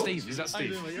till. Steve, is that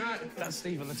Steve? That's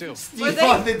Steve on the till. Steve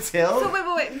on the till? So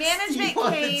wait. Management Steve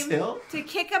on the came till? to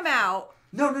kick him out.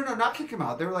 No, not kick him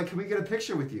out. They were like, can we get a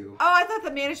picture with you? Oh, I thought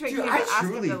the management Dude, came I to ask him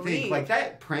truly to think leave. like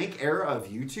that prank era of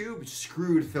YouTube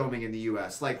screwed filming in the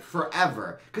US like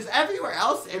forever. Because everywhere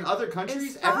else in other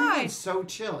countries, everyone's so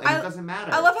chill and it doesn't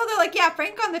matter. I love how they're like, yeah,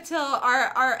 Frank on the till,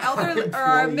 our elder or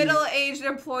our employee. middle-aged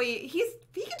employee. He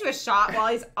can do a shot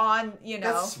while he's on,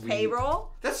 That's sweet.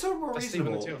 payroll. That's so more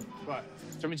reasonable. Right.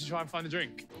 Do you want me to try and find a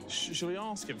drink? Should we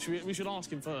ask him? We should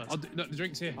ask him first. No, the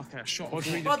drink's here. Okay, a shot. Or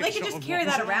do we Well, get they a can shot just of carry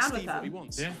what- that around Steve with what he them.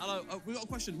 wants. Yeah. Hello, we got a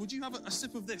question. Would you have a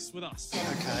sip of this with us?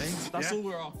 Okay. That's all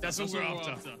we're after. That's all we're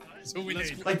after. That's all we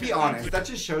need. Like, be honest, that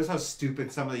just shows how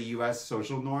stupid some of the US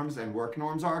social norms and work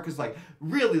norms are. Because, like,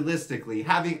 realistically,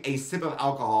 having a sip of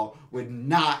alcohol would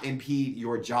not impede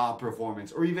your job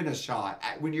performance or even a shot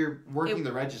when you're working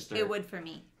the register. It would for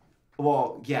me.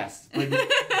 Well, yes. But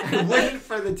it wouldn't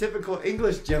for the typical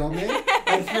English gentleman.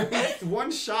 Like, for one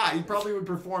shot, he probably would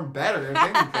perform better, if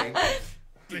anything.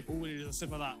 All we need is a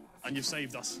sip of that, and you've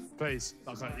saved us. Please.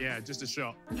 Okay, yeah, just a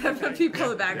shot. People in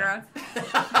the background.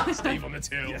 Steve on the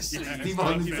till. Yes. Yeah. Steve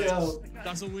on the till.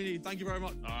 That's all we need. Thank you very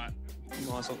much. All right.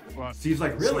 Nice one. Right. Steve's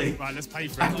like, really? Right, let's pay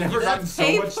for it. I've never gotten so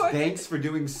Pay much for it. thanks for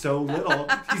doing so little.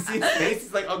 You see his face?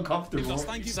 He's like uncomfortable.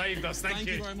 Thank you. Saved us. Thank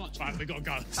you. you very much. Right, we gotta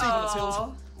go.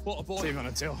 Oh. What a boy. Steve on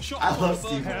the till. Shot I for love the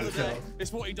Steve birthday on the of the day. till.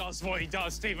 It's what he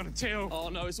does. Steve on the till. Oh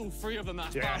no, it's all 3 of them.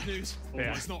 That's Yeah. bad news. Oh,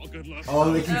 Yeah. it's not a good look.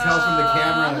 Oh, they can tell from the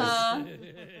cameras. Uh-huh.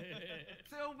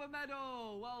 Silver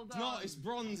medal. Well done. No, it's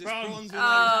bronze. It's Bronze. bronze. Oh.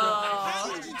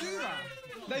 How did you do that?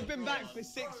 They've been back for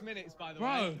 6 minutes, by the Bro.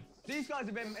 way. These guys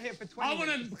have been here for 20 I want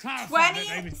minutes. to clarify that,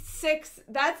 baby. 26.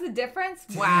 That's the difference?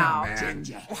 Wow. Man.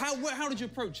 Well, how did you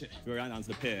approach it? We were going down to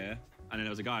the pier, and then there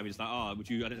was a guy who was like, oh, would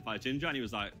you identify as ginger? And he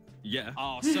was like, yeah.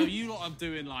 Oh, so you lot are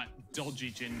doing like dodgy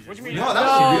ginger. What do you mean? No,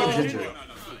 that was real ginger.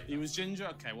 He was ginger?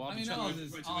 Okay, well, I mean,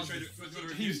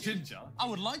 he's ginger. I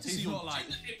would like to see your like.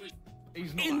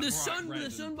 He's not In like the bright sun, red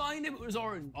the sun behind him, it was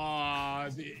orange. I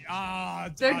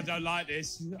don't like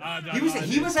this. I don't He was like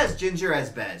he this. was as ginger as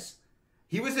Bez.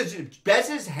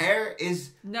 Bez's hair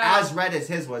is as red as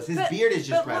his was. His beard is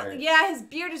just redder. Yeah, his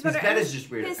beard is better. His beard and is just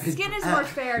weirder. His skin is more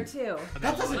fair, too.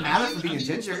 That doesn't matter for being a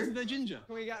ginger. They're ginger.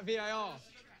 Can we get VAR?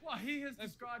 Well, he has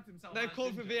described himself. They've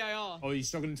called for VAR. Oh, you're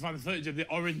struggling to find the footage of the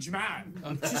orange man.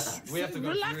 We have to go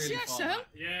Relax really yourself.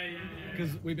 Yeah.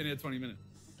 Because we've been here 20 minutes.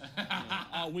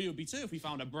 We would be too if we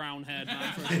found a brown-haired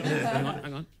man. For a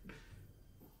Hang on.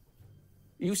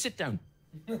 You sit down.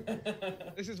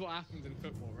 This is what happens in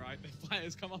football, right? The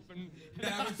players come up and...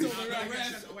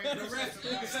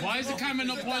 Why is the camera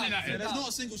not pointing at him? There's not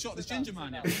a single shot of this ginger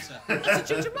man yet.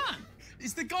 That's a ginger man.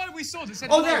 It's the guy we saw that said.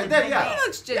 Oh, there, yeah. He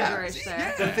looks gingerish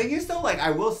there. The thing is, though, like, I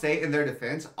will say in their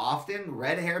defense, often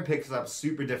red hair picks up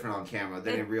super different on camera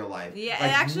than in real life. Yeah, like,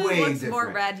 it actually way looks different. more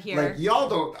red here. Like, y'all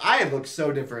don't, I look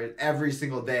so different every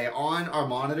single day on our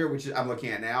monitor, which I'm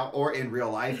looking at now, or in real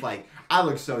life. Like, I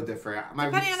look so different.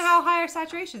 Depending on how high our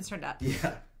saturation's turned up.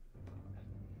 Yeah.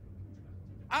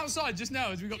 Outside just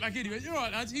now, as we got back in, he went, "You're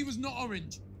right, lads. He was not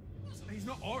orange." He's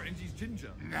not orange, he's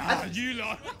ginger. Nah, you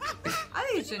lot. I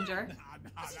think it's ginger.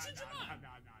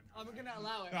 I'm gonna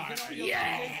allow it.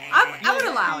 I would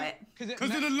allow it.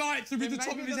 Because of the lights over the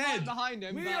top of his head. Behind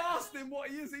him. We asked him what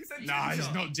he is, he said ginger. Nah,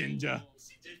 he's not ginger.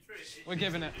 We're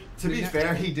giving it. To be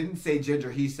fair, he didn't say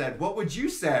ginger. He said, "What would you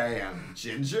say I am,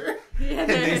 ginger?" Yeah. And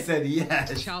they said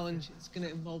yes. Challenge. It's gonna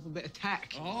involve a bit of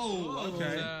tech. Oh,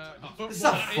 okay. This is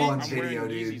a fun video,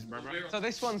 dude. So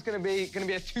this one's gonna be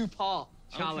a two-part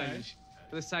challenge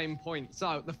for the same point.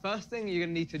 So the first thing you're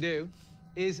gonna need to do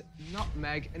is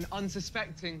nutmeg an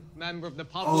unsuspecting member of the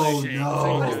public. Oh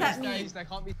no! What does that mean? They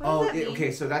can't be.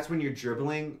 Okay, so that's when you're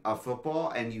dribbling a football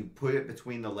and you put it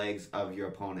between the legs of your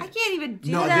opponent. I can't even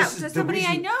do that to somebody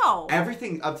I know.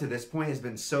 Everything up to this point has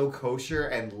been so kosher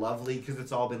and lovely because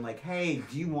it's all been like, hey,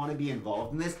 do you want to be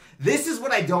involved in this? This is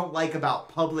what I don't like about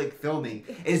public filming,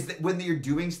 is that when you're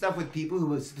doing stuff with people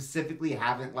who specifically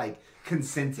haven't, like,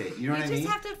 consented. You know what I mean?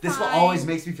 Have to This find always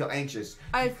makes me feel anxious.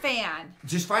 a fan.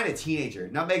 Just find a teenager.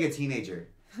 Nutmeg a teenager.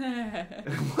 Such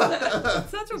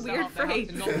a weird phrase.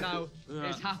 They have to not know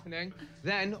it's happening.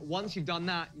 Then, once you've done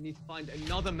that, you need to find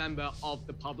another member of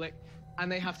the public,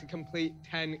 and they have to complete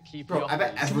 10 key Bro, I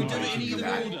bet offers. everybody can do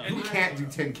that. You can't do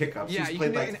 10 kickups. Yeah, He's you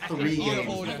played can do like it in 3 any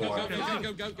games order. before.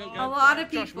 A lot of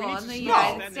people in the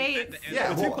United States.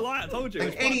 Yeah, We're too polite, I told you.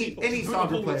 Like any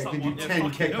soccer player can do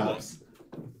 10 kickups.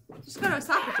 Just go to a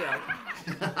soccer field.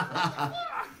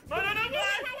 No,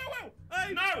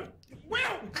 hey, no! Will!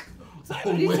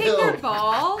 Did you take their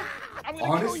ball?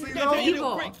 Honestly, though,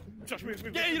 People. that's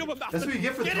what you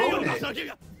get for throwing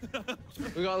it.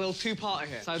 We've got a little two-parter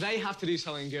here. So they have to do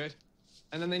something good,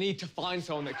 and then they need to find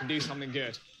someone that can do something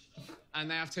good. And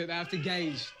they have to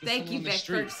gauge. Thank you, on the Vic, for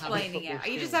streets have explaining it. football Are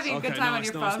you just skills. having a good time on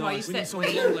your phone while you sit and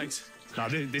wait? No,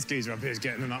 this geezer up here is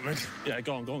getting the nutmeg. Yeah,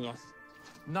 go on, guys.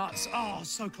 Nuts. Oh,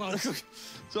 so close.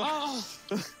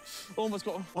 Almost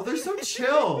got him. Oh, they're so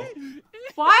chill.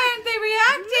 Why aren't they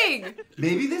reacting?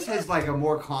 Maybe this is like a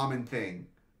more common thing.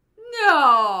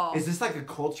 No. Is this like a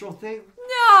cultural thing?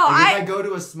 No, Like if I go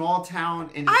to a small town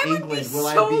in England, would be will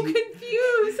so I be?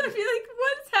 confused. I'd be like,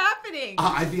 what's happening?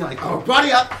 I'd be like, oh,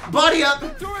 body up, body up.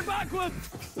 Throw it backward.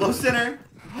 Low center.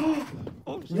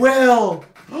 Will.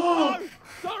 Sorry.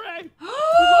 We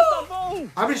lost that ball.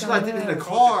 I'm just glad I didn't hit a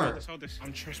car. Hold this.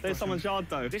 I'm trespassing. There's someone's yard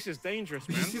though. This is dangerous,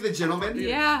 Did man. you see the gentleman?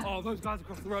 Yeah. Oh, those guys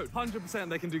across the road. 100%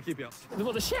 they can do keepy-ups.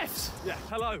 What, the chefs? Yeah,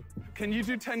 hello. Can you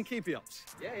do 10 keepy-ups?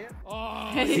 Yeah.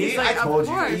 Oh. He's See, like, I told of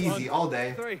course. you, easy, all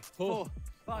day. 3, 4,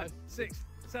 5, 6,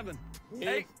 7,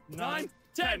 8, 9,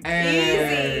 10.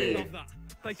 Hey. Love that.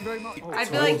 Thank you very much. Oh, I'd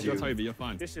be like, you. Toby, you're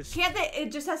fine. This is can't they?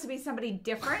 It just has to be somebody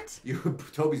different.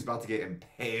 Toby's about to get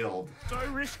impaled. so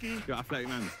risky. You're athletic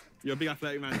man. You're a big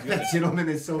athletic man. That gentleman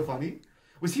is so funny.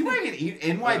 Was he wearing an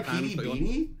NYPD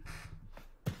beanie?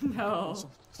 No.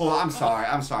 Hold on, I'm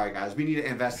sorry, guys. We need to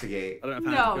investigate. I don't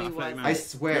know No, if he athletic wasn't. man. I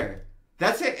swear.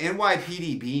 That's an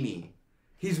NYPD beanie.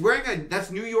 He's wearing that's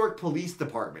New York Police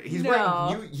Department. He is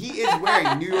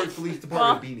wearing New York Police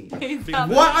Department beanie.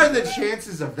 What are the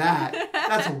chances of that?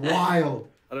 That's wild.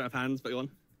 I don't have hands, but go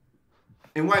on.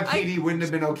 NYPD wouldn't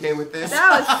have been okay with this.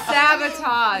 That was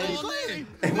sabotage.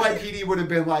 NYPD would have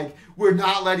been like, we're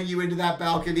not letting you into that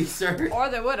balcony, sir. Or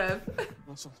they would have.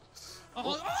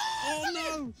 Oh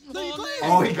no!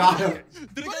 Oh, he got him.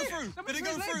 Did it go through? Did it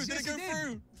go through? Did it go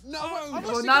through? No!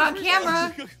 Well, not on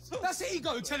camera. That's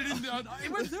ego. Tell it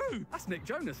it went through. That's Nick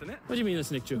Jonas, isn't it? What do you mean that's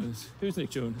Nick Jonas? Who's Nick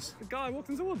Jonas? The guy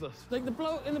walking towards us. Like the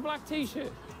bloke in the black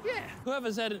t-shirt? Yeah.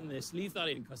 Whoever's editing this, leave that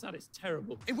in, because that is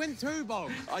terrible. It went through, Bob.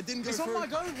 I didn't go It's through. on my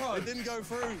GoPro. It didn't go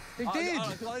through. It did.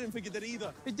 I didn't think it did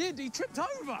either. It did. He tripped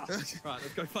over. Right,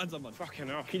 let's go find someone. Fucking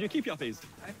hell. Can you keep your uppies?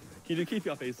 Can you keep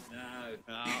your uppies? No.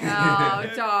 Oh,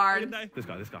 darn. This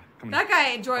guy. Come on. That guy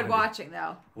enjoyed watching,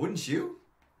 though. Wouldn't you?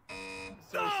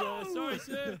 Sorry,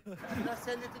 sir. Let's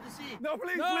send it to the sea. No,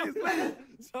 please.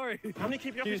 Sorry. How many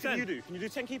keepy uppies can you 10? do? Can you do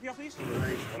 10 keepy uppies?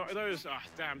 Not of those. Ah,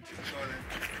 damn.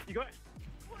 You got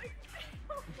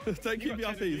it? Don't keep your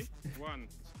uppies.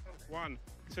 1,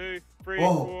 2, 3,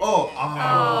 Oh, 4.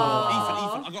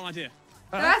 oh, Ethan, I got an idea.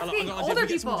 They're asking older We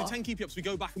get someone people. to 10 keepy ups. We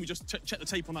go back and we just check the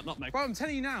tape on that nutmeg. Bro, I'm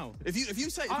telling you now. If you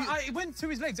say, It went through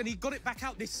his legs and he got it back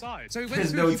out this side. So he went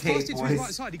There's through, no he forced tape, it to his boys.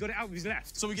 right side, he got it out with his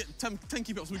left. so we get 10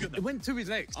 keepy ups. We get It them. went through his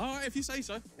legs. All right, if you say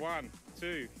so. 1,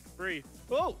 2, 3.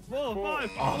 Oh, 4,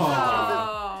 5.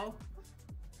 Oh.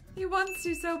 He wants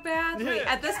to so badly.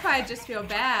 Yeah. At this point, I just feel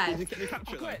bad. Did you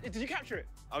capture it? though? Did you capture it?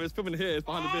 I was filming here. It's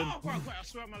behind the bin. Quiet. I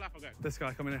swear on my lap, I'll go. This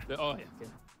guy coming in. Oh, yeah.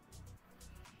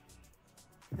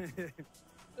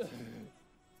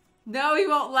 No, he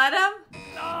won't let him?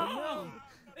 No.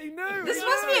 He knew. This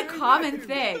must be a common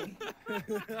thing.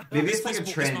 Maybe it's like a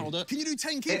trend. Can you do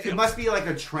 10 keep It must be like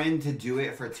a trend to do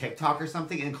it for TikTok or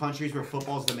something in countries where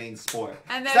football is the main sport.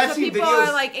 And So then I've so seen people videos-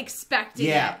 are like expecting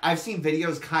Yeah, it. I've seen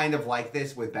videos kind of like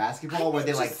this with basketball where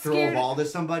they like just throw a scared- ball to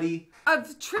somebody.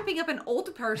 Of tripping up an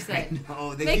old person.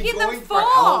 No, they Making keep them going for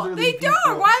fall. elderly They people.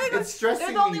 don't. Why are they going? It's stressing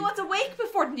They're the only me. ones awake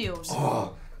before noon.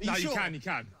 Oh. No, you can.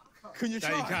 Can you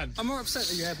try? You can. I'm more upset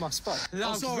that you had my spot.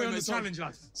 I'm sorry, mate, challenge,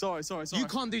 lad. Sorry. You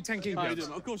can't do 10 keep No, you ups.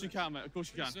 didn't. Of course you can, mate. Of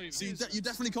course you can. So you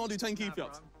definitely can't do 10 keep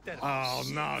ups. Oh,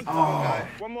 no. Oh.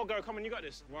 One more go. Come on, you got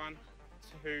this. 1,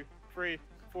 2, 3,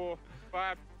 4,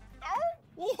 5.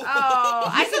 Oh,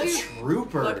 I He's can a do.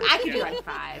 trooper. Look, I can do like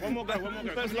 5. One more go.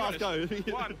 First last go.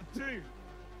 1, 2,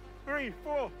 3,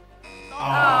 4. Oh,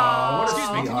 what a Excuse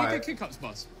me, can you sweetheart. do kick-ups,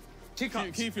 boss?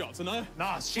 Kick-ups. Keep ups, no?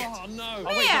 Nah, shit. Oh, no. Oh,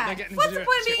 wait, Yeah, they're getting what's to the do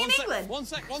point it. of being in One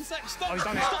England? sec. Stop. Oh, he's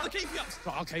done it. Stop the keep ups.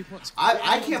 Right, okay, what?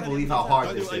 I can't believe how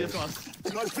hard this is.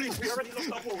 No, please. We already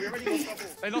lost our ball.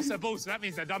 They lost their ball, so that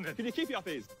means they're done then. Can you keep it up,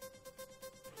 please?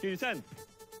 Can you do 10?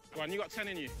 Go on, you got 10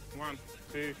 in you. 1,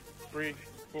 2, 3,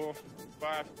 4,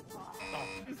 5.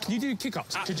 Can you do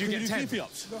kick-ups? Could you get 10? keep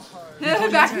ups?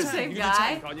 Back to the same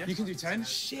guy. You can do 10?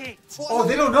 Shit. Oh,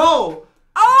 they don't know.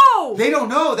 Oh! They don't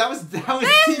know. That was They've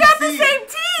Team got the C. same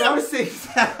team! That was same. This is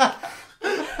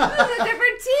a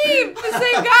different team! The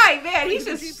same guy! Man, he's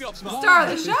just star of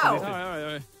the show. All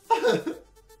right.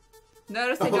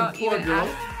 Notice they Oh, don't poor even girl.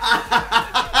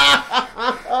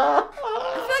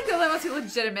 I feel like they're the ones who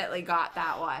legitimately got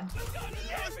that one.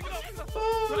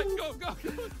 Go.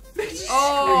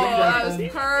 Oh, that was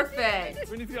perfect.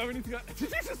 We need to go. Did you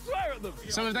just swear at them?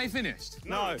 So have they finished?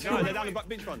 No, they're down the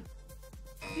beach front.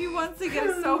 He wants to get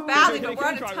it so badly, but we're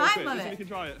on a Can time you limit.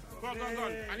 try it? Go on.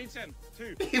 I need 10.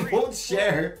 2, He won't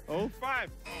share. 5.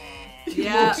 He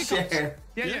Yeah. won't share.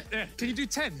 Yeah. Can you do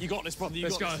 10? You got this, brother.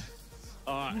 Let's go.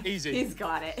 All right. Easy. He's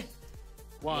got it.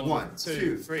 1,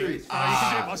 2, 3. You can do it,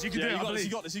 boss. You can do it. I believe. You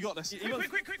got this. Quick.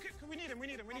 We need him. Let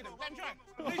him try.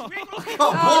 Please,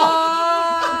 Come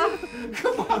on.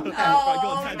 Come on.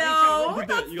 Oh, no.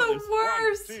 That's the 1,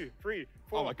 worst. 2, 3,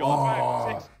 4. Oh my Oh,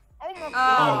 God. 5, 6. Oh my Oh,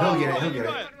 God. he'll get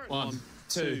it. 1,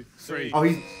 2, 3. Oh,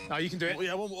 he's. No, you can do it.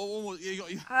 Yeah, one more. You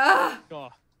got you. Go.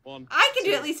 1. I can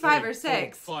do at least 5 or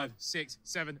 6. 5, 6,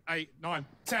 7, 8, 9,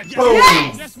 10. Boom.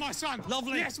 Yes! Yes, my son.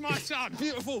 Lovely. Yes, my son.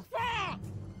 Beautiful.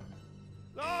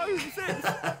 No, 6.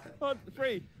 1,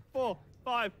 3, 4,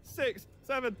 5, 6,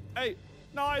 7, 8,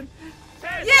 9,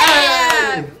 10.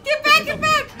 Yeah! Get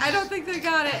back! I don't think they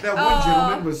got it. That one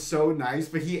gentleman was so nice,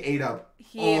 but he ate up.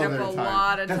 He all ate their up a time.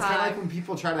 lot of That's kind of time. like when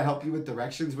people try to help you with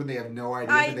directions when they have no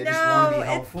idea, I but they just want to be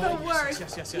know, it's helpful. the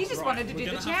worst. He just wanted to do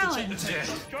the challenge.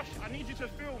 Josh, I need you to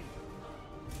film.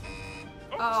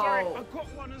 Oh, Oh. sorry. I've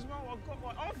got one as well. Oh,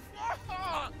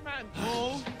 fuck, man.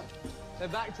 Oh, they're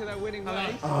back to their winning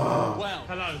ways. Oh. Well.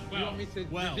 Hello. You want me to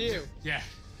review? Yeah.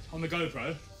 On the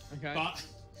GoPro. Okay. But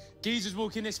Geezer's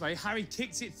walking this way. Harry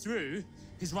kicks it through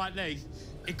his right leg.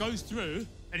 It goes through,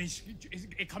 and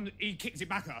he kicks it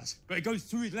back at us. But it goes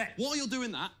through his leg. While you're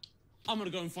doing that, I'm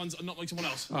gonna go and find and not like someone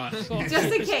else. All right.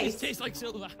 Just in case. It tastes like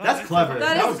silver. That's clever.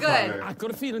 That is was good. clever. I've got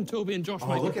a feeling Toby and Josh Oh,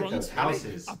 might look get at bronze. those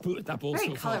houses. I put that ball Very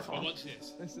so far. colourful. Watch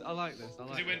this. I like this. I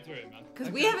like It went through it, man. Because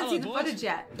we haven't seen the footage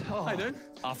yet. I do.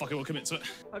 Ah, fuck it, we'll commit to it.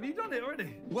 Have you done it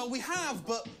already? Well, we have,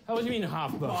 but How do you mean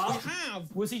half buff? we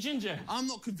have. Was he ginger? I'm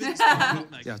not convinced. Yeah,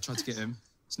 Yeah, I tried to get him.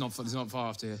 It's not far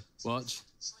after here. Watch.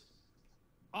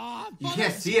 Ah, You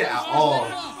can't see it at all.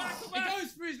 It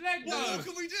goes through his leg, though. what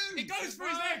can we do? It goes through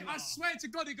his leg. I swear to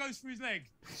God, it goes through his leg.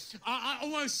 I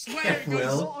almost swear it goes.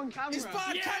 Will. Not on camera. It's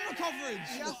bad camera coverage.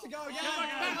 You have to go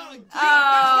again.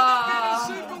 Oh.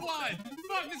 Super wide.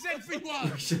 Fuck this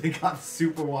everyone. We should have got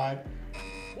super wide.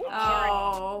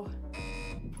 Oh.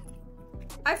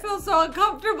 I feel so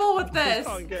uncomfortable with this.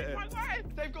 Can't get it.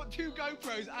 They've got 2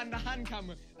 GoPros and a hand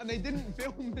camera, and they didn't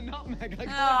film the nutmeg.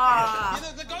 Ah.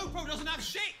 The GoPro doesn't have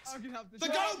shit. I can have The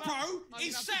GoPro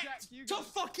is set to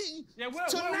fucking Will,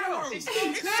 narrow. It's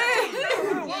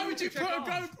narrow. Why would you put a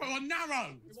GoPro on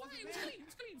narrow? It's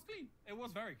clean. It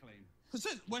was very clean.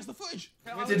 Where's the footage?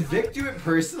 Did Vic do it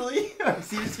personally? Is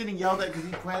he just getting yelled at because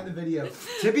he planned the video?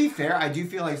 To be fair, I do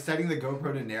feel like setting the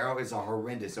GoPro to narrow is a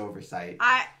horrendous oversight.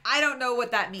 I don't know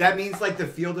what that means. That means like the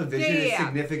field of vision is Yeah.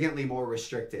 significantly more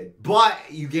restricted, but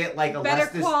you get like a Better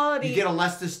quality. You get a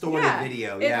less distorted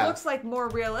video. It Yeah. looks like more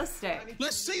realistic.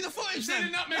 Let's see the footage See the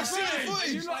then. nutmeg Let's see the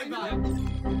footage. footage.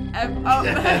 Oh.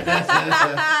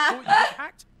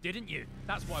 Didn't you?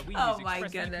 That's why we Oh use my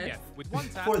ExpressVPN. goodness. With one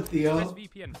tap, Poor Theo.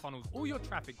 ExpressVPN funnels all your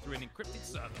traffic through an encrypted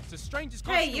server. So strangers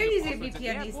Hey, can't you're steal using your passwords at the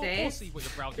VPN these airport or days. see what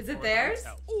you're browsing Is it for at the theirs?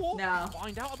 hotel. Or No.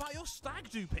 find out about your stag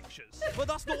do pictures. But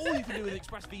that's not all you can do with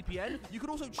ExpressVPN. You can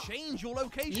also change your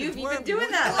location. You've to been wherever you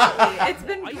doing want that to go. lately. It's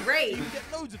been Right? great. You can get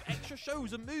loads of extra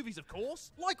shows and movies, of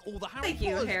course, like all the Harry Thank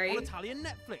you, Potters Harry. on Italian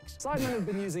Netflix. Sidemen have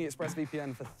been using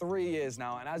ExpressVPN for 3 years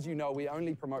now, and as you know, we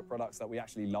only promote products that we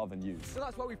actually love and use. So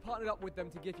that's why we've partnered up with them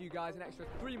to give you guys an extra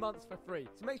 3 months for free.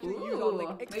 So make sure you use our link.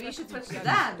 Ooh, maybe you should switch to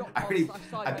them.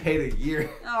 I paid a year.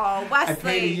 Oh, I Wesley.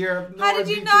 paid a year of How did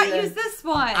you not NordVPN. use this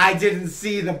one? I didn't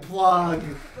see the plug.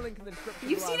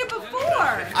 You've seen it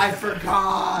before. I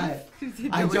forgot.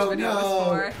 I which don't video it was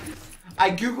know.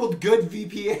 I googled good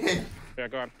VPN. Yeah,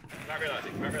 go on. Not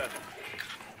realizing.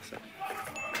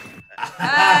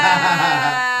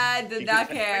 I did not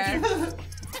care.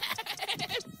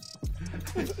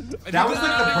 That was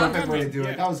like the perfect way to do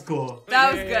it. That was cool.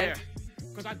 That was good.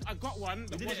 Because I got one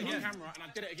that wasn't on camera and I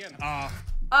did it again.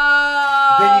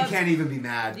 Then you can't even be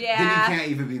mad. Yeah. Then you can't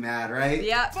even be mad, right?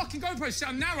 Yep. Fucking GoPro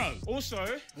sound narrow. Also,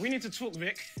 we need to talk,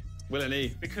 Vic. Will and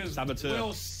E. Because Saboteur.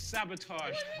 we'll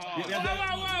sabotage hard.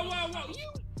 Whoa.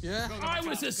 Yeah. I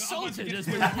was assaulted as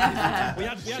we we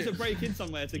had to break in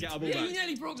somewhere to get our ball Yeah, back. you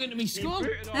nearly broke into me skull.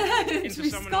 Into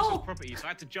someone else's property, so I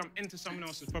had to jump into someone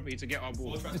else's property to get our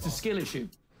ball. It's a skill issue.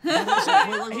 He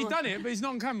done it, but he's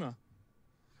not on camera.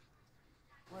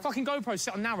 Fucking GoPro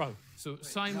set on narrow. So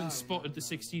Simon spotted the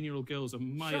 16-year-old girls a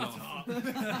mile off.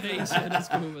 He said, let's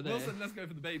go over there. Wilson, let's go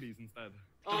for the babies instead.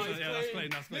 Oh, Yeah, that's clean,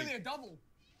 that's clean. Nearly a double.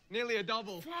 Nearly a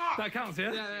double. That counts,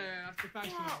 yeah? Yeah, that's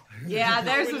professional. Yeah,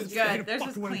 theirs was good. Theirs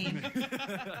was clean.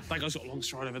 That guy's got a long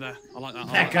stride over there. I like that.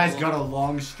 That guy's got a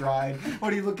long stride.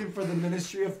 What are you looking for? The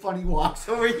Ministry of Funny Walks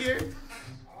over here?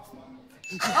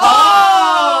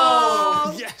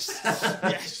 Oh! Yes!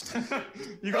 Yes!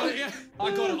 You got it, yeah?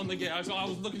 I got it on the gate. I was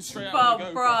looking straight out Well, of the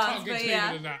GoPro. bronze, Can't get but cleaner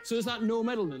yeah. than that. So is that no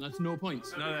medal then? That's no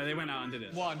points? No, they went out and did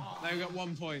it. One. They got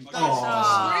 1 point.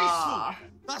 Aww.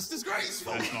 That's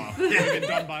disgraceful. That's not. It's been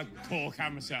done by poor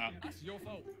camera setup. It's your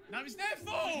fault. No, it's their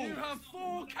fault. You have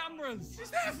 4 cameras. It's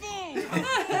their fault.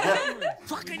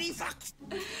 Fucking he fucked.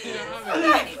 I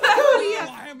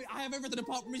have everything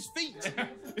apart from his feet.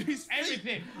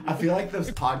 Everything. I feel like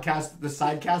this podcast, the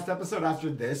Sidecast episode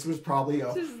after this was probably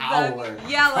a Just hour.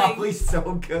 yelling. Probably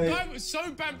so good. I was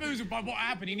so bamboozled by what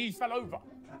happened, he nearly fell over.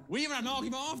 We even had an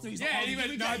argument after. He's like, Yeah, oh, he went,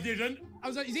 we no, I did. didn't. I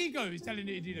was like, his ego is telling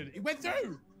me he didn't. He went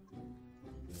through.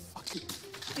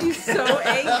 He's so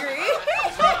angry.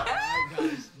 Alright,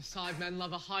 guys, the Sidemen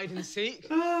love a hide and seek,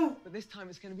 but this time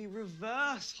it's going to be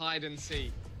reverse hide and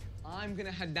seek. I'm going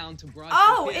to head down to Brighton.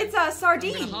 Oh, Pier. it's I'm going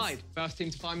sardines. to hide. First team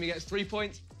to find me gets 3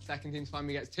 points. Second team to find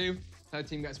me gets 2. Third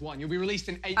team gets 1. You'll be released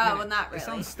in 8 minutes. Oh, well, not It really.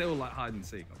 sounds still like hide and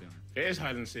seek, I'll be honest. It is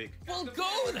hide and seek. Well,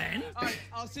 go then. Alright,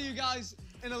 I'll see you guys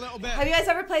in a little bit. Have you guys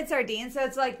ever played sardines? So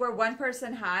it's like where one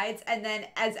person hides, and then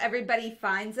as everybody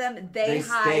finds them, they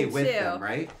hide stay with too. them,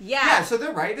 right? Yeah. Yeah, so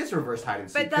they're right. It is reverse hide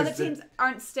and seek. But the other 'cause teams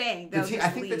aren't staying. They'll I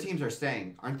just think the leave. teams are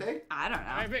staying, aren't they? I don't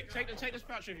Hey, know. Vic, take this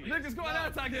pouch with you. Nick has got an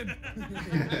air tag in.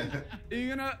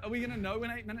 Are we gonna know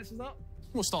when 8 minutes is up?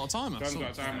 We'll start a timer. Go on,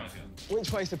 got a timer.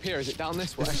 Which way's the pier? Is it down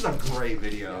this way? This is a great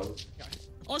video.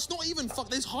 Oh, it's not even fuck.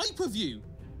 There's hyper-view.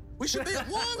 We should be.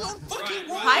 Why are we on fucking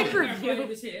Hyperview.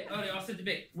 was here earlier. I said the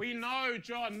bit. We know,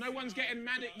 John. No one's getting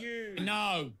mad at you.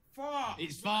 No, Fuck.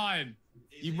 it's fine.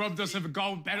 You robbed us of a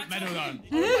gold medal, though.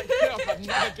 I've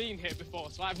never been here before,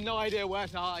 so I have no idea where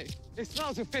to hide. It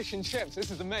smells of fish and chips.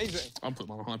 This is amazing. I'm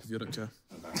putting my hyper-view. I don't care.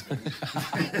 It's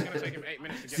gonna take him 8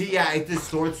 minutes to get See, yeah, it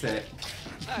distorts it.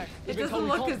 Hey, It we've been told doesn't we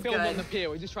look can't as film good. on the pier.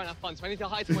 We're just trying to have fun, so I need to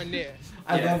hide somewhere near.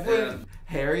 I love when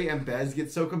Harry and Bez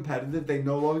get so competitive. They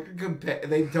no longer compare.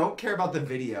 They don't care about the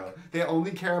video. They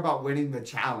only care about winning the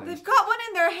challenge. They've got one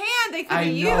in their hand. They could I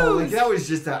have know, like used. that was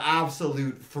just an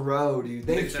absolute throw, dude.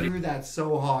 They threw that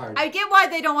so hard. I get why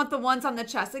they don't want the ones on the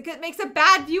chest. It makes a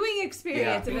bad viewing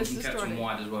experience if it's Catch them distorted.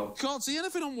 wide as well. Can't see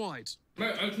anything on wide. No,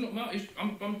 it's not. No,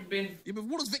 I'm being. Yeah, but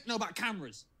what does Vic know about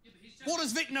cameras? What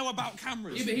does Vic know about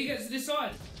cameras? Yeah, but he gets to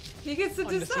decide. He gets to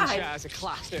Anderson decide. Chair is a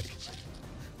classic.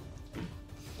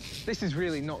 This is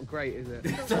really not great, is it?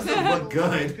 It doesn't look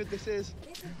good. Good this is.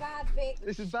 This is bad, Vic.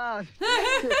 This is bad.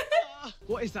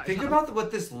 What is that? Think about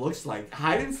what this looks like.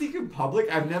 Hide and seek in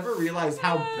public. I've never realized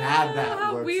how bad that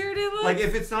How looks. weird it looks. Like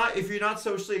if you're not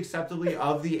socially acceptably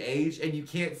of the age and you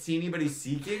can't see anybody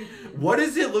seeking, what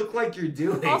does it look like you're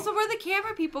doing? Also, where are the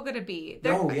camera people gonna be?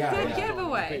 They're Oh, yeah, good yeah.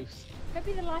 giveaway. Go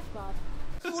be the lifeguard.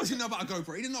 What does he know about a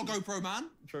GoPro? He didn't know a GoPro, man.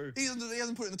 True. He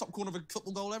hasn't put it in the top corner of a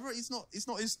football goal ever. It's not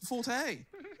his forte.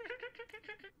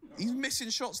 He's missing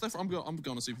shots left. I'm going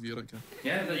on super view. I don't care.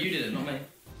 Yeah, but you did it, not me.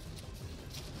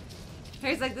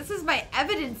 Harry's like, this is my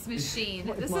evidence machine.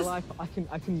 What This is my is life?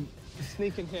 I can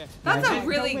sneak in here. That's a Don't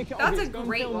really make it that's obvious. a Go and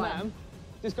great film one. them.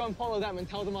 Just go and follow them and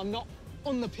tell them I'm not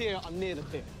on the pier. I'm near the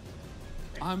pier.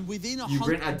 I'm within You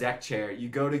rent a deck chair, you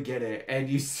go to get it, and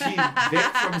you see Vic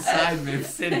from Sidemen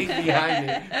sitting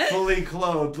behind it, fully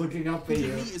clothed, looking up at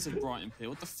you. He is a Brighton Pier.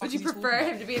 What the fuck? Would you prefer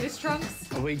him to be in his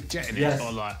trunks? Are we jetting Yes. it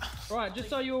or like? Right, just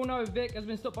so you all know, Vic has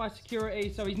been stopped by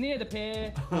security, so he's near the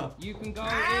pier. You can go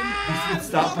He's been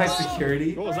stopped by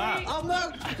security. What was that? in.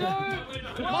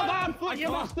 My bad foot, you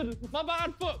bastard! My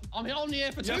bad foot! I'm on the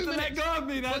air for 2 You have minutes. to let go of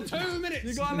me then. For 2 minutes.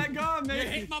 You gotta let go of me. You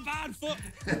hit my bad foot.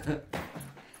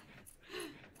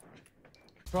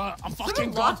 Right, I'm Someone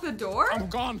fucking lock gone. the door? I'm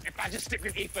gone. If I just stick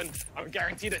with Ethan, I'm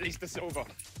guaranteed at least the silver.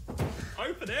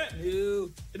 Open it. No.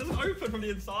 It doesn't open from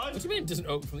the inside. What do you mean it doesn't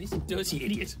open from these? Dirty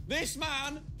idiot. This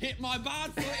man hit my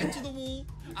bad foot into the wall,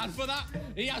 and for that,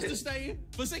 he has to stay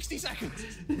for 60 seconds.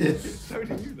 So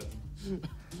do you then?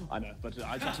 I know, but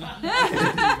I just.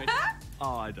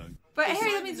 Oh, I don't. But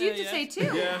Harry, that means you have to say too.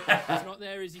 It's not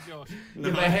there, is he, Josh? Yeah,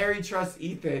 but Harry trusts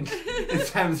Ethan. This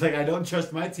time it's like, I don't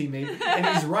trust my teammate. And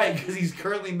he's right, because he's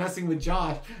currently messing with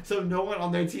Josh. So no one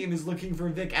on their team is looking for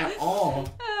Vic at all.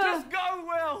 Just go,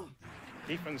 Will.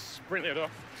 Ethan sprinted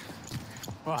off.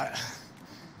 Right,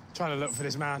 trying to look for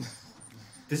this man.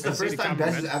 This is the first time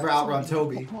Bess has ever outrun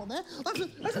Toby. Come on there.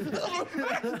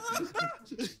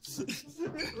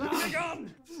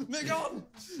 Meg on.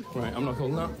 Right, I'm not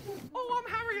calling that. Oh,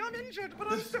 I'm Harry. I'm injured,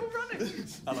 but I'm still running.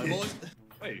 Hello, boys.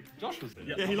 Wait, Josh was there.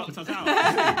 Yeah, he locked us out.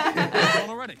 On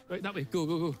already. Right, that way. Go,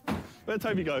 go, go. Where'd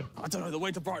Toby go? I don't know the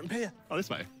way to Brighton Pier. Oh, this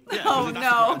way. Oh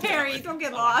no, Harry, don't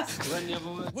get lost.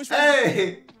 Which way?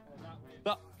 Hey!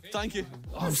 Thank you.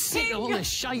 Oh, I'm sick of all this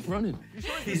shite running.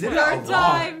 He's in it a Third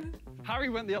lot. time. Harry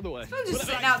went the other way. I'm just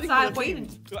sitting outside waiting.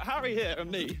 But Harry here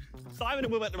and me. Simon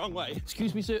and Will went the wrong way.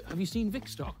 Excuse me, sir. Have you seen Vic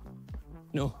Star?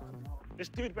 No. This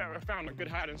dude better have found a good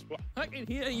hiding spot. I can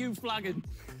hear you flagging.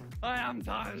 I am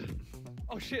tired.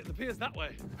 Oh shit, the pier's that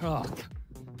way. Oh,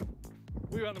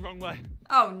 We went the wrong way.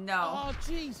 Oh no. oh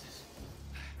Jesus.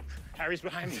 Harry's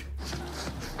behind me.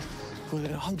 We're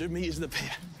within 100 meters of the pier.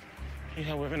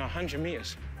 Yeah, within 100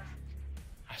 meters.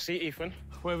 I see Ethan.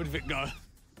 Where would Vic go?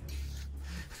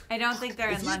 I don't think they're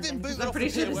in you've London. been 'Cause booted I'm off pretty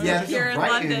the sure pier, this Yeah, is this here is in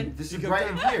Brighton. London. This is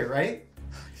Brighton here, right?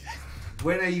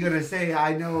 When are you gonna say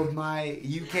I know of my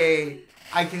UK?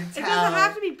 I can It tell. doesn't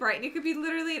have to be Brighton. It could be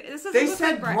literally. This doesn't They look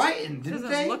said like Brighton, It didn't doesn't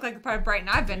they? look like the part of Brighton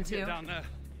I've been to. Down there.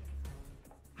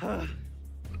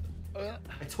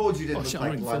 I told you it didn't look shit,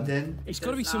 like I'm in London. It's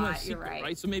got to be It's somewhere not, you're secret,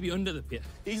 right. So maybe under the pier.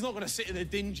 He's not going to sit in a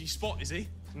dingy spot, is he?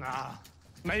 Nah.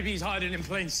 Maybe he's hiding in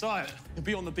plain sight. He'll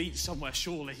be on the beach somewhere,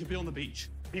 surely. He'll be on the beach.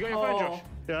 You got your phone, Oh. Josh?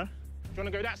 Yeah, Do you want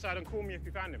to go that side and call me if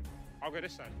you found him? I'll go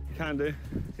this side. you can do.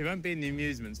 He won't be in the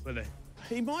amusements, will he?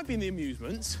 He might be in the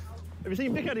amusements. Have you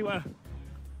seen Vic anywhere?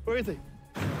 Where is he?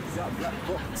 That black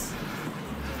box.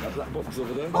 That black box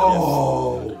over there.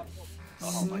 Oh,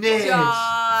 snitch!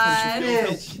 Josh.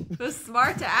 Snitch! It was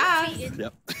smart to ask.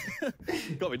 Yep.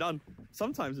 Got to be done.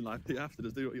 Sometimes in life, you have to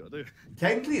just do what you got to do.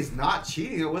 Technically, it's not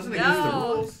cheating. It wasn't against the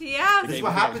No. rules. Yeah. This is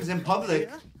what happens in public.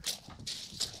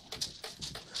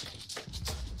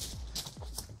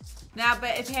 Now,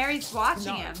 but if Harry's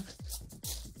watching him,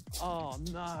 Oh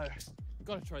no.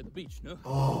 Gotta try the beach, no?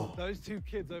 Oh. Those two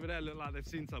kids over there look like they've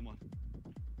seen someone.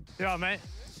 Yeah, mate.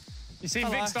 You seen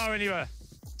Hello. Vic Star anywhere?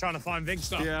 Trying to find Vic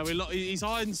Star. Yeah, he's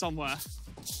hiding somewhere.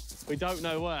 We don't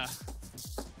know where.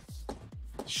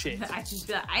 Shit. I just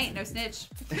be like, I ain't no snitch.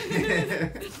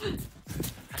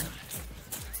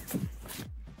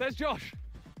 There's Josh.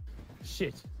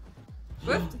 Shit.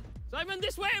 Whoop. Simon,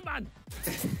 this way, man!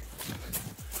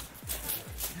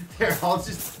 They're all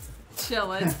just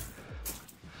Chilling.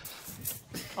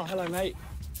 Oh, hello, mate.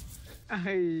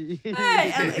 Hey.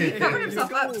 Hey, and he covered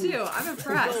himself up too. I'm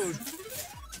impressed.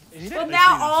 Well,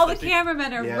 now all the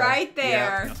cameramen are right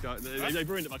there. Let's go. They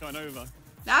ruined it by going over.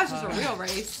 Now it's just a real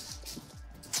race.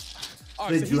 All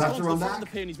Did so you he's have gone to the run front back? of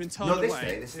the pier and he's been turned No, they away.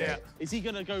 stay, they stay. Yeah. Is he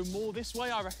going to go more this way?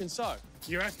 I reckon so.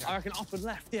 You reckon? I reckon up and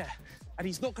left, yeah. And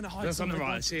he's not going to hide Look on the somewhere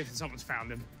right, like- see if someone's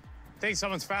found him. Think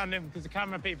someone's found him because the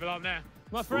camera people aren't there.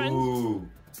 My friend. Ooh.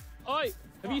 Oi,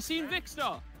 have you seen Vic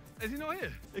Star? Is he not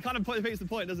here? It kind of makes the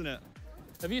point, doesn't it?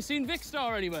 Have you seen Vic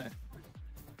Star anywhere?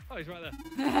 Oh, he's right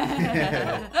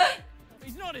there.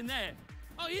 He's not in there.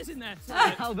 Oh, he is in there.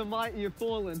 How the mighty have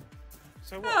fallen.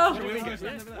 So what? Oh. What do we Yeah. get?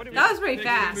 What do we That was pretty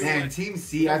fast. Man, Team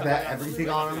C, I bet everything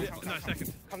on them. No,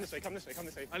 second. Come this way, come this way, come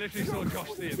this way. I literally saw Josh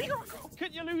see him.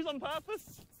 Couldn't you lose on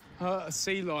purpose? A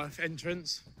sea life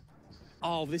entrance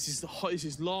Oh, this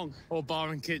is long. or bar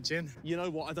and kitchen. You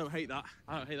know what? I don't hate that.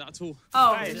 I don't hate that at all.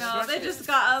 Oh Hey, no, they just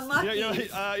got unlucky.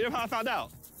 You know how I found out?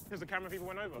 Because the camera people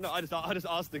went over. No, I just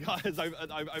asked the guys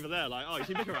over there, like, oh, you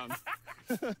see Vic around?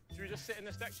 Should we just sit in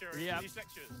this lecture and do these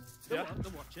lectures? Yeah. The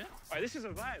watch, yeah? Alright, this is a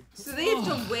vibe. So they have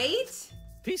to wait?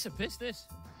 Piece of piss, this.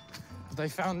 They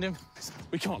found him.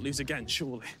 We can't lose again,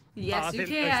 surely. Yes, you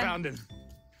can. They found him.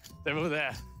 They're all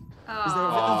there. Oh. Is there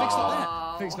a Vic's not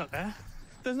there? Vic's not there.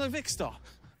 There's no Vic star.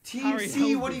 Team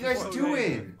C, what are you guys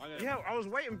doing? Yeah, I was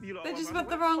waiting for you. They just went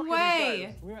the wrong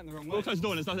way. We went the wrong way. We'll close the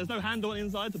door and there's no handle on the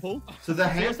inside to pull. So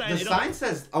the sign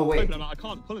says, oh wait. I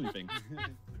can't pull anything.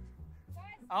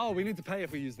 Oh, we need to pay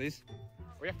if we use these.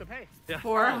 We have to pay. Yeah.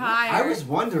 For hire. I was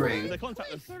wondering. They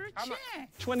contact us.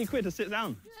 20 quid to sit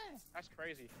down. That's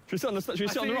crazy. Should we sit on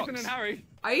the rocks? Ethan and Harry.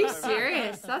 Are you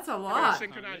serious? That's a lot.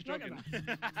 Synchronized jogging.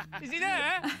 Is he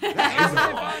there?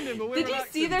 Did you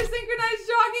see their synchronized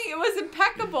jogging? It was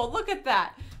impeccable. Look at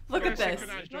that. Look at this.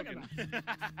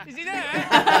 Is he there?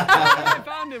 I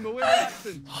found him, but we're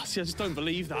relaxing. Oh, see, I just don't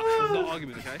believe that. It's not an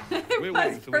argument, okay? We're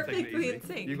waiting till we're taking it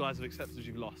easy. You guys have accepted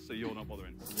you've lost, so you're not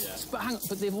bothering. Yeah. But hang on,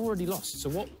 but they've already lost. So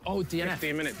what? Oh, DNF.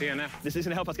 15-minute DNF. This is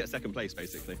going to help us get second place,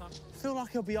 basically. I feel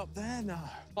like he'll be up there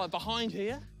now. Like behind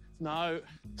here? No.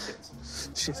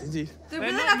 Shit, indeed. They're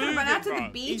really not going to run out to the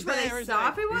beach where they saw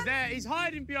everyone? He's there. He's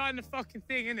hiding behind the fucking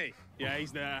thing, isn't he? Yeah,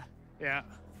 he's there. Yeah.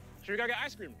 Should we go get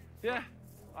ice cream? Yeah.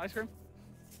 Ice cream?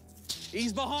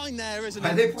 He's behind there, isn't he?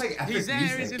 Are they playing epic He's there,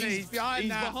 music? isn't he? He's behind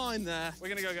He's that. behind there. We're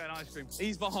going to go get an ice cream.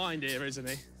 He's behind here, isn't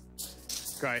he?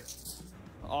 Great.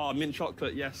 Oh, mint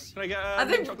chocolate, yes. Can I get I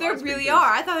think they really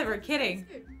are. I thought they were kidding.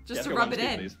 Just to rub it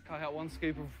in. Please. Can I get 1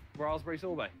 scoop of raspberry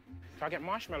sorbet? Can I get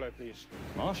marshmallow, please?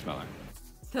 Marshmallow?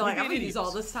 They're like, I'm going to use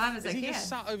all this time as I Is he can. just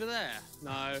sat over there?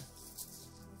 No.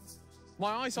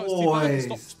 My eyesight's Boys. too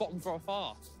bad to spot them from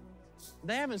afar.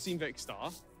 They haven't seen Vic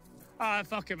Star. Ah,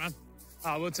 fuck it, man.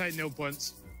 Ah, we'll take 0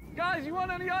 points. Guys, you want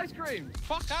any ice cream?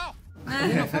 Fuck out!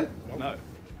 No,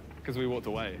 because we walked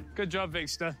away. Good job,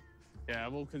 Vicster. Yeah,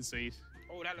 we'll concede.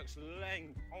 Oh, that looks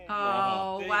lame.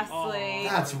 Oh, Wesley.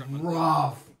 That's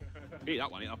rough. Eat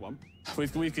that one, eat that one.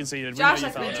 We've conceded. Josh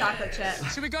has been chocolate chip.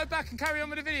 Should we go back and carry on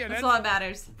with the video then? That's all that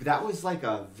matters. That was like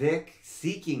a Vic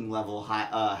seeking level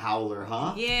howler,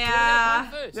 huh? Yeah.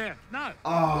 Yeah, no.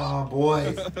 Oh,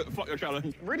 boys. Fuck your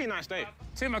challenge. Really nice day.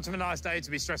 Too much of a nice day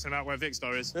to be stressing about where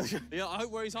Victor is. Yeah, I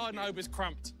hope where he's hiding, I hope it's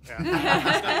cramped. Yeah.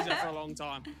 He stays there for a long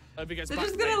time. Hope he gets They're back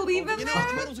just to going to me. leave him You know what? The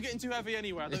there? medals are getting too heavy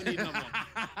anyway. I don't need another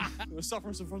one. We're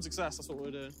suffering from success. That's what we're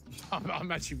doing.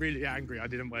 I'm actually really angry I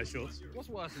didn't wear shorts. What's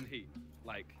worse than heat?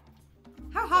 Like...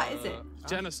 How hot is it?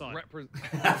 Genocide.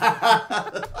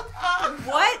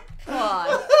 What?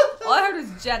 God. All I heard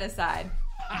was genocide.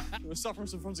 We're suffering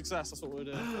from success. That's what we're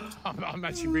doing. I'm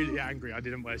actually really angry I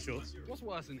didn't wear shorts. What's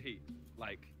worse than heat?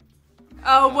 Like...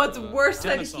 Oh, what's worse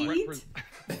than genocide. heat?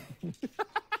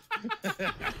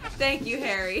 Thank you,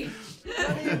 Harry.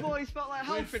 You boys felt like We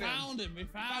helping him. found him. We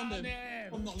found him.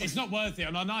 It's not worth it.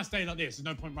 On a nice day like this, there's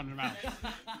no point running around.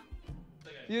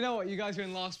 You know what? You guys are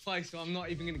in last place, so I'm not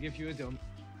even going to give you a dump.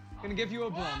 I'm going to give you a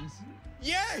bronze.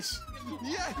 Yes!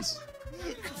 Yes!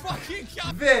 Fucking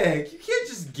God. Vic, you can't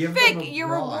just give them a Vic, you're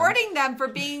bronze. rewarding them for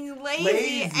being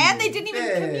lazy, and they didn't even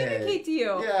Vic. communicate to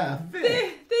you. Yeah, Vic. They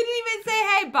didn't even say,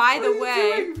 hey, by the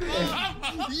way.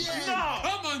 Yeah!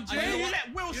 Come on, Jay. You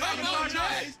let Will Come on,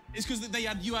 Jay. It's because they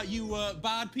had you were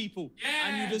bad people,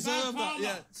 and you deserve that.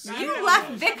 Yeah. You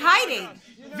left Vic hiding.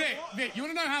 Vic, you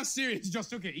want to know how serious he just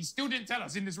took it? He still didn't tell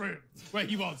us in this room where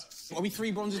he was. Are we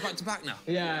 3 bronzes back to back now?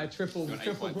 Yeah, triple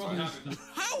bronze.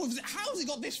 How's he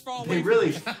got this far They away?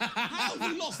 really How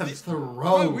have we lost this?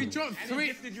 throw. We dropped And three.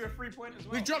 he gifted you a 3-point as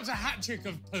well. We dropped a hat trick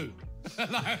of poo.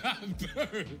 Like,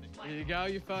 poo. There you go,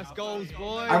 your first goals,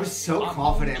 boys. I was so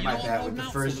confident in my bet with the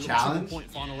first challenge.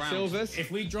 Final round. Silvers. If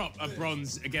we drop a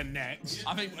bronze again next,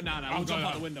 I think no. We'll jump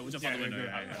out the window. We'll jump out the window.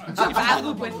 Jump out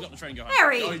the window. We've got the train going.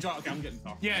 Harry. Oh, you drive. Okay, I'm getting the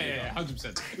car. yeah,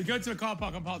 100%. We go to the car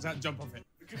park and park out and jump off it.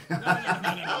 No.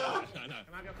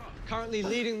 Currently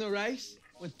leading the race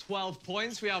with 12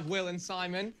 points. We have Will and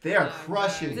Simon. They are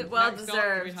crushing. Is it well Next up,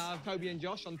 deserved? we have Kobe and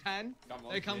Josh on 10.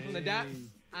 They come from the depth.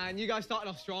 And you guys started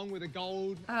off strong with a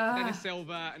gold, then a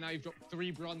silver, and now you've dropped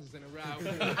 3 bronzes in a row.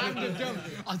 And a jump.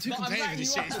 I'm too But I'm contained backing with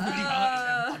this you shit. It's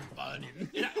up. really burning.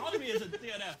 Yeah, honestly, it's a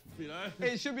DNF. You know.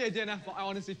 It should be a DNF, but I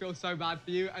honestly feel so bad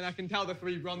for you, and I can tell the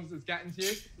 3 bronzes is getting to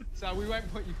you. So we won't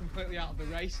put you completely out of the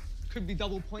race. Could be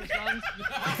double points round.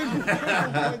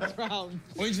 Double points round.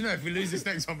 What do you know? If we lose this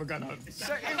next one, we're going home.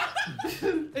 So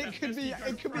it could be.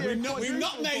 We've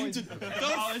not named it. We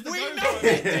going not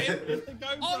pegged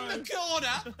him on the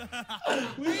corner.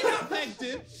 We not pegged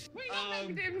him.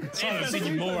 Simon's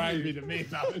thinking more angry than me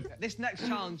about it. This next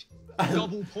challenge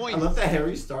double points. I love that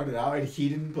Harry started out and he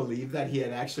didn't believe that he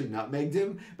had actually nutmegged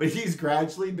him, but he's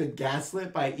gradually been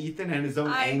gaslit by Ethan and his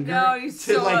own anger know, he's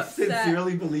to so like upset.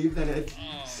 sincerely believe that it.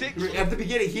 At the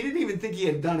beginning, he didn't even think he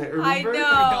had done it. Remember?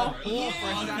 I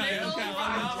know.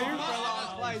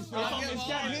 It's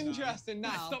getting interesting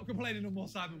now. Stop complaining on more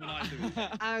Sidemen when I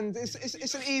do. And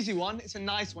it's an easy one. It's a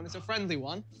nice one. It's a friendly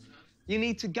one. You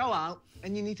need to go out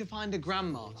and you need to find a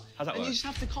grandma. How's that and work? you just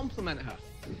have to compliment her.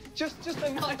 Just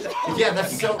a nice. Yeah,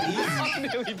 that's so easy. I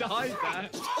nearly died there.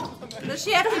 Does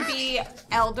she have to be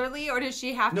elderly or does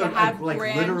she have No, to have like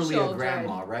grandchildren? literally a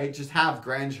grandma, right? Just have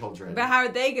grandchildren. But how are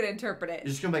they gonna interpret it?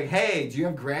 You're just gonna be like, hey, do you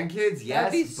have grandkids?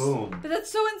 Yes. Boom. But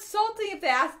that's so insulting if they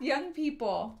ask young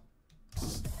people.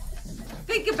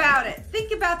 Think about it.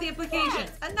 Think about the implications.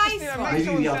 A nice one.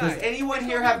 Maybe yell, does anyone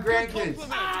here have grandkids?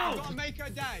 Gotta make her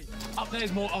day. Up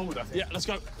there's more older. Yeah, let's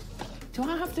go. Do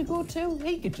I have to go too?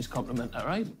 He could just compliment her,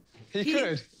 right? He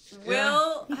could.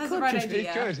 Will has the right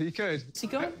idea. He could. Is he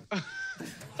going?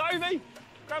 Toby!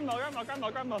 Grandma.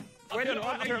 We're doing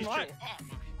right, doing right.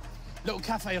 Little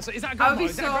cafe. Is that a I grandma? would be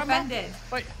Is that a so grandma? offended.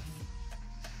 Wait.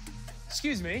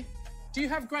 Excuse me. Do you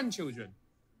have grandchildren?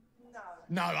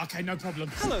 No. No, okay, no problem.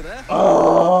 Hello there.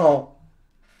 Oh,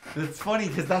 that's funny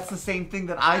because that's the same thing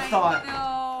that I thought.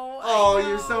 Oh,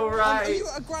 you're so Are right. you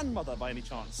a grandmother by any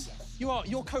chance? You are.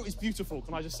 Your coat is beautiful.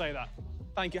 Can I just say that?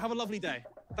 Thank you. Have a lovely day.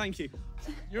 Thank you.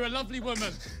 You're a lovely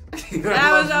woman.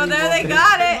 That was, oh, there they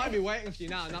got He it. might be waiting for you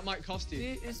now, and that might cost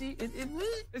you. Is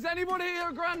anybody here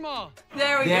a grandma?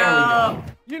 There we There go.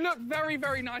 You look very,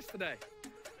 very nice today.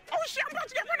 Oh shit! I'm about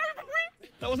to get run over.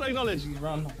 That wasn't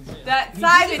acknowledged. That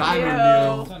sided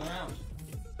Simon you. knew.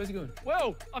 Where's he going?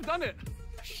 Well, I've done it.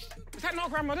 Is that not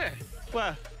grandma there?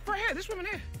 Where? Right here. This woman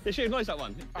here. Yeah, she acknowledged that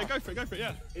one. Yeah, go for it. Go for it.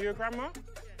 Yeah. Are you a grandma?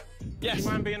 Yes. Do you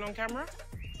mind being on camera?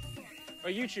 A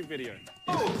YouTube video.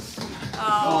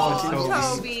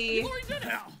 Oh, Toby.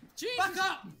 Back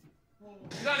up.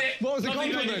 Is that it? What was the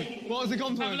Lovely compliment? lady. What was the Have a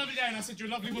compliment? lovely day, and I said you're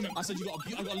a lovely woman. I said you got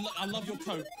I love your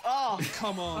coat. Oh,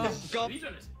 Come on. gold,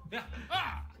 Yeah.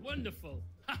 Ah, wonderful.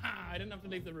 I didn't have to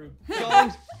leave the room.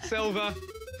 gold, silver.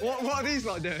 What are these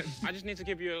like doing? I just need to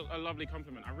give you a lovely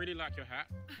compliment. I really like your hat,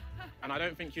 and I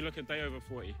don't think you look a day over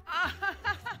 40.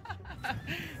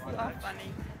 Funny.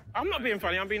 I'm not being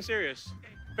funny. I'm being serious.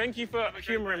 Thank you for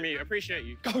humouring me. Appreciate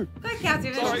you. Go. That counts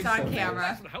even if it's on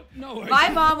camera. No. My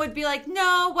mom would be like,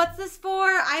 "No, what's this for?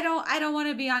 I don't want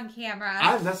to be on camera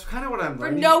That's kind of what I'm for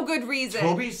learning. no good reason."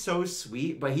 Toby's so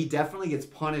sweet, but he definitely gets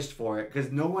punished for it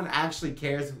because no one actually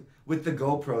cares with the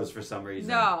GoPros for some reason.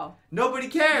 No, Nobody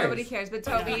cares. nobody cares, but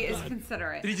Toby is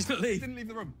considerate. Did he just not leave? He didn't leave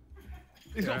the room.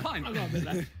 He's got a pint. I got a bit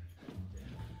left.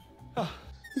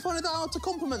 You find it that hard to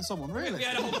compliment someone, really? We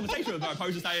had a whole conversation with her,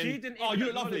 opposed to saying, She didn't "Oh, even you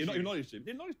look lovely." acknowledge Not you. acknowledged him.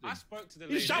 He acknowledged him. I spoke to the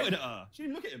You lady. shouted at her. She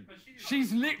didn't look at him.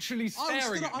 She's literally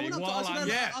staring at me while I'm...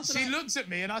 Yeah, she looks at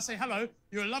me and I say, hello,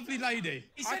 you're a lovely lady.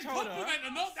 He I said told her- compliment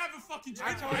her, not to have a fucking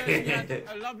I told her she had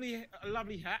a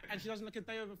lovely hat, and she doesn't look a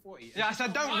day over 40. Yeah, I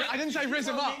said I didn't say rizz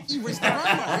him up.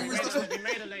 We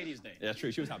made a ladies' day. Yeah,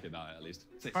 true. She was happy about it, at least.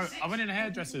 I went in a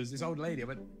hairdresser's, this old lady, I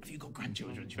went, have you got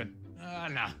grandchildren? She went,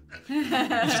 no.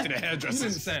 Just in a You hairdresser's.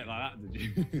 didn't say it like that, did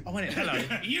you? I went in,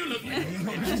 hello, you look like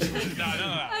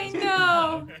I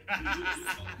know.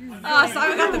 Oh,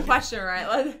 Simon got the question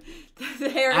right. The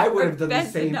hair I would have done the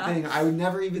bent same enough. thing. I would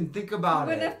never even think about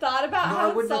You it. wouldn't have thought about No, I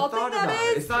how wouldn't have insulting thought that about it.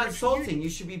 is? It's not insulting. You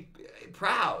should be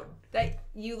proud. That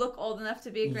you look old enough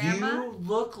to be a grandma? You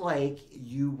look like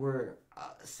you were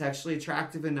sexually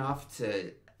attractive enough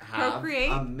to have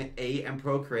Procreate? mate and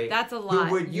procreate. That's a lie.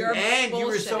 You You're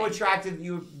were so bullshitting. attractive,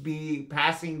 you would be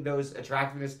passing those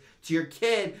attractiveness to your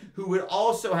kid, who would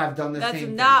also have done the That's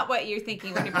same not what you're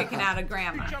thinking when you're picking out a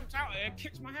grandma. Jumped out there,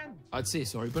 kicked my hand. I'd say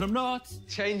sorry, but I'm not.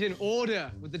 Changing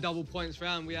order with the double points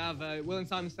round. We have Will and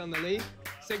Simon still in the lead,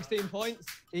 16 points.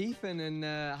 Ethan and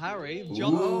Harry have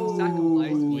jumped to second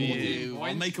place. 14 Our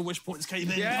points. Make-A-Wish points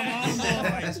came in. Yeah. Come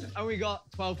on. And we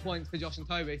got 12 points for Josh and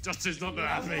Toby. Justin's not that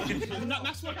happy.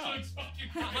 That's what counts.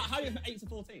 How are you from 8 to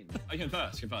 14? Oh, you came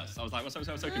first. I was like, what's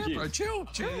so confused? Bro, chill.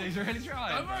 He's really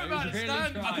trying. Don't worry about it,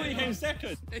 Stan. I thought you came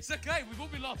second. It's okay, we've all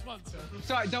been last month.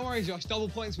 Sorry, don't worry, Josh. Double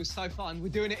points was so fun. We're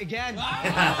doing it again.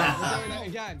 Ah. We're doing it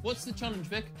again. What's the challenge,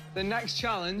 Vic? The next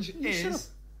challenge is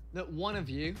that one of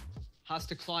you has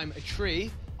to climb a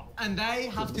tree, and they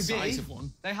have to The size be. of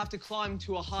one. They have to climb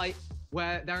to a height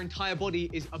where their entire body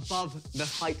is above the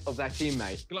height of their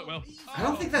teammate. Good luck, Will. I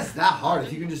don't think that's that hard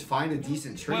if you can just find a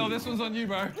decent tree. Well, this one's on you,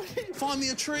 bro. Find me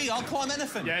a tree, I'll climb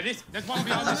anything. Yeah, there's one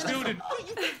behind this building.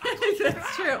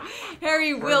 That's true.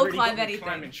 Harry will really climb got me anything.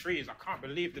 climbing trees. I can't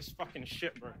believe this fucking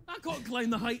shit, bro. I can't climb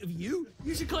the height of you.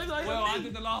 You should climb the height Well, of I me.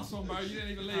 did the last one, bro. You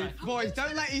didn't even leave. Boys,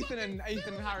 don't let Ethan and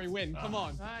Harry win. Come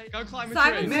on. Go climb a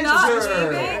Simon's tree. not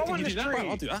Ninja. leaving. Can you do that? Right,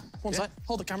 I'll do that. One sec.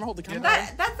 Hold the camera, hold the camera.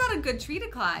 That's not a good tree to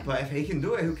climb. But if he can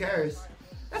do it, who cares?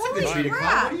 That's a Holy good tree to crap.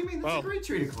 climb. What do you mean? That's a great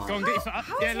tree to climb. Go and get your foot up.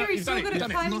 How Yeah, is look, Harry you've so done it. good You've at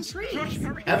done it. climbing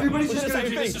trees? Everybody's just gonna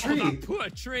do this tree. Poor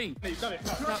tree. You've done it.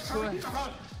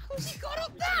 He got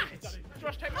up that.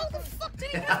 Josh, take How the fuck did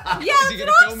he do Yeah, that? Is Yeah, he that's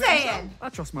gonna what I'm film it saying. I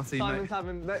trust my Simon's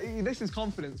teammate. having... This is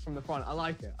confidence from the front. I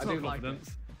like it. I do like it.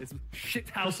 Confidence. It's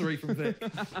shithousery from Vic.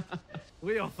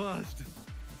 We are first.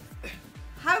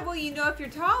 How will you know if you're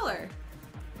taller?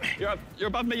 You're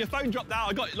above me. Your phone dropped out.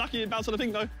 I got lucky and bounced on the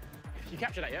thing, though. You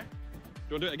captured that, yeah?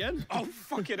 Do you want to do it again? Oh,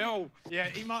 fucking hell. Yeah,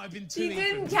 he might have been too He easy.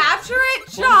 didn't capture it,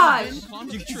 Josh.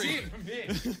 You can see it from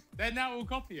here. Then now we'll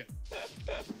copy it.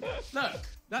 Look,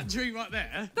 that tree right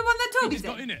there. The one that Toby's He's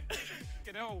got in. in it.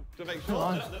 Fucking hell. To make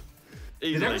sure.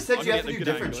 They never said you have to do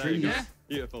different trees. Yeah?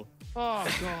 Beautiful. Oh,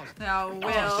 God. No,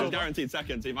 Still Will. guaranteed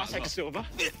second. So you might I'll take a silver.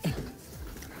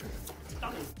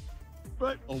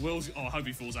 Right. Oh, Will's... Oh, I hope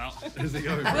he falls out. Is it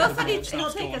over? Will said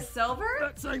he'll take a silver.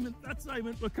 That's Simon. That's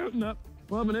Simon. We're counting up.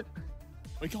 1 minute.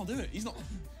 We can't do it. He's not.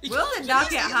 Will did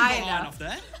not get high enough.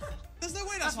 there. There's no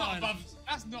way That's high not enough. above...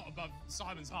 That's not above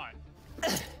Simon's height.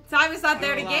 Simon's not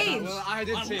there to gauge. Well, I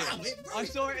did see it. I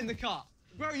saw it in the cut.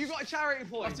 Bro, you got a charity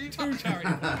point. Two charity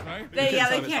points, bro. They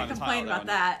Simon's can't Simon's complain higher about than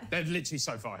that. They're literally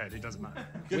so far ahead, it doesn't matter.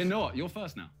 We're not. You're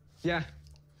first now. Yeah.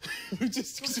 We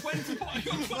just 20.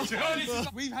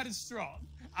 We've had a strop,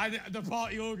 and the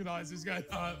party organisers go,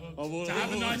 alright, well, well, to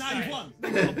have a nice now day. you've won. They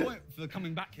got a point for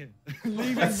coming back here.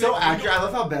 That's so accurate. I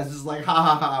love how Bez is like, ha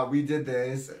ha ha, we did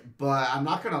this, but I'm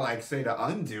not gonna like say to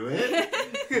undo it.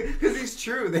 Because it's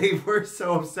true. They were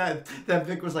so upset that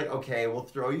Vic was like, okay, we'll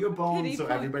throw you a bone so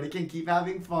everybody can keep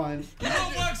having fun. You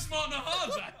don't work smart and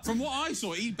hard, Zach. From what I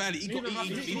saw, he barely got up.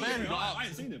 I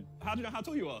ain't seen him. How do you know how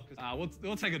tall you are?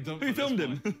 We'll take a dump. Who filmed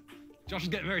him? Josh is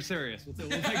getting very serious. We'll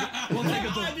take a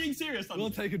I'm dump. being serious. We'll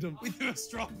take a dump. We threw a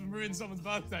strop and ruined someone's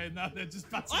birthday, and now they're just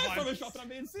passing I by. throw a shot and I'm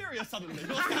being serious suddenly.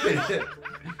 What's going on?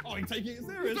 Oh, I'm taking it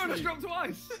seriously. We've thrown a strop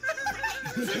twice.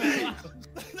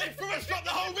 They threw a strop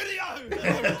the whole video!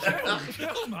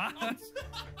 Chill, man.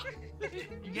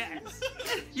 Yes.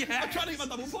 I'm trying to get my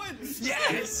double points.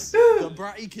 Yes! The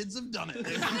bratty kids have done it.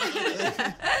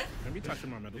 Let me touch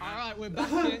my medal. All right, we're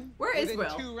back in. Where is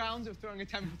within Will? 2 rounds of throwing a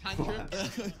temper tantrum.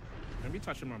 Let me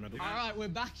touch my medal. All right, we're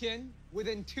back in.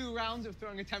 Within 2 rounds of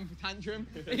throwing a temper tantrum,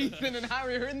 Ethan and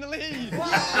Harry are in the lead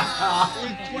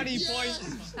with 20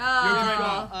 points.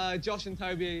 Oh. Josh and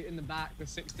Toby in the back with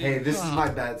 16. Hey, this is my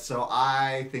bet, so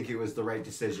I think it was the right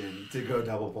decision to go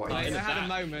double points. They had a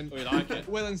moment. We like it.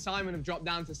 Will and Simon have dropped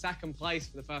down to 2nd place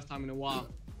for the first time in a while.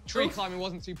 Tree climbing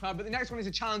wasn't superb, but the next one is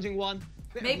a challenging one.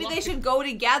 Maybe they should go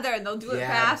together and they'll do it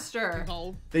faster.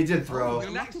 They did throw. The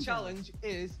next challenge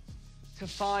is to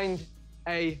find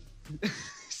a...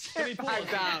 Sit back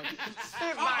down.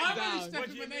 Sit back down.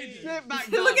 Sit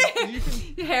back down. Look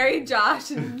at Harry and Josh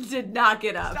did not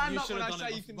get up. Stand up when I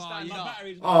say you can stand up.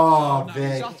 Oh,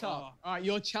 Vic. Shut up. All right,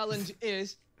 your challenge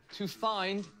is to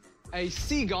find a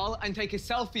seagull and take a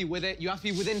selfie with it. You have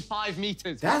to be within 5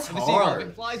 meters. That's of the seagull. hard. If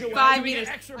it flies away, 5 meters.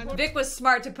 And Vic was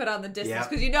smart to put on the distance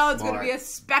because you know it's going to be a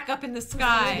speck up in the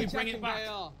sky. We bring it back.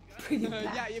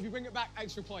 Yeah, if you bring it back,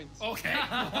 extra points. Okay.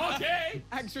 Okay.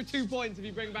 Extra 2 points if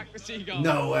you bring back the seagull.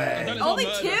 No way. Only 2?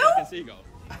 I'm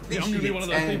going to be one of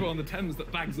those people on the Thames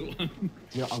that bags at one.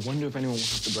 You know, I wonder if anyone will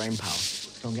have the brain power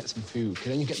to go and get some food.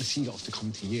 Could then you get the seagulls to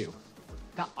come to you?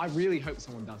 I really hope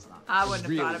someone does that. I wouldn't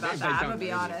have thought about that. I'm going to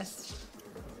be honest.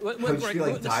 I just feel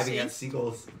like diving at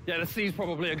seagulls. Yeah, the sea's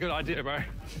probably a good idea, bro.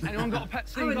 Anyone got a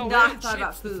pet I would seagull? not Yeah, have thought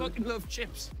about chips. food. Fucking love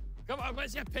chips. Come on,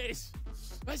 where's your piece?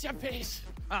 Where's your piece?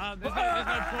 There's no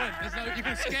point. You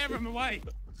can scare them away.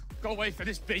 Go away for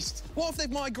this beast. What if they've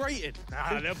migrated?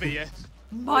 Nah, they'll be here.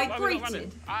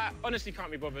 Migrated. I honestly can't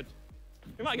be bothered.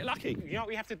 We might get lucky. You know what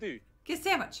we have to do? Get a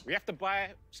sandwich. We have to buy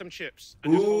some chips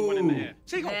and just hold one in the air.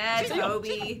 Seagull! Yeah, Seagull!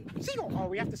 Toby. Seagull! Oh,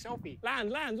 we have to selfie.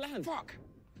 Land. Fuck!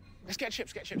 Let's get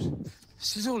chips,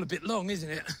 This is all a bit long, isn't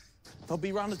it? They'll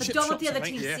be round the But chip don't let shops, the other I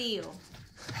think. team see you.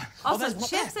 Also,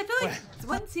 chips, I feel like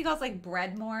when seagulls like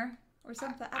bread more or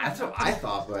something. I That's don't what know. I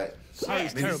thought, but They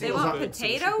seagulls want aren't-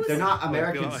 potatoes? They're not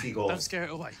American Don't seagulls. scare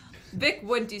it away. Vic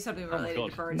wouldn't do something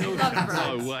related to birds. He No, loves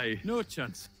birds. no way. No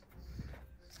chance.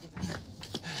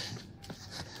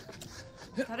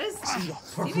 That is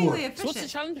Parkour. seemingly So what's the efficient.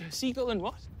 challenge? A seagull and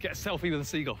what? Get a selfie with a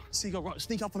seagull. Seagull, right,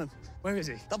 sneak up on him. Where is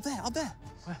he? Up there, up there.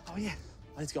 Where? Oh, yeah.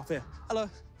 I need to go up here. Hello.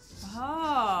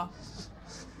 Oh.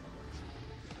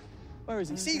 Where is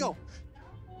he? Seagull.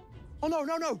 Oh, no,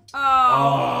 no, no.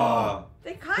 Oh.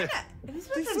 They kind of. This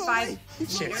was in 5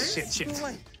 Shit, meters.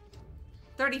 shit.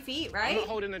 30 feet, I'm right? not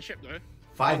holding the chip though.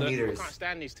 5 I meters. can't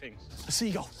stand these things. A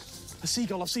seagull. A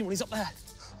seagull. I've seen one. He's up there.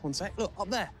 One sec. Look, up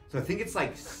there. So I think it's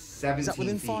like 17 Is that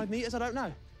within feet. 5 meters? I don't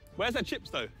know. Where's their chips,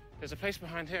 though? There's a place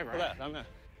behind here, right? There, down there.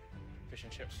 Fish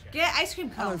and chips. Get ice cream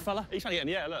cone. Hello, fella. He's trying to get in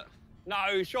the air, look.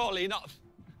 No, surely not.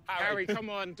 Harry, come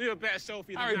on, do a better selfie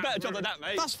than Harry, that. better job bro. than that,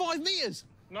 mate. That's 5 meters.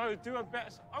 No, do a better.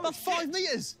 Oh, That's 5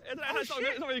 meters. It's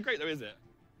not really great, though, is it?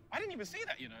 I didn't even see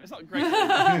that, you know. It's not great.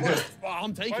 Well,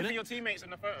 I'm taking Both of it. your teammates in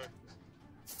the photo.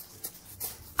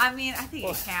 I mean, I think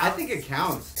it counts. I think it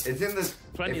counts. It's in the.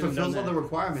 Plenty It of them fulfills all down the there.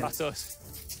 requirements. That's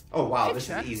us. Oh wow, this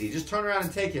is easy. Just turn around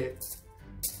and take it.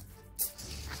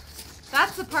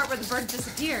 That's the part where the bird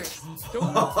disappears. Ethan,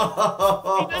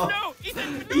 no!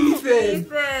 Ethan!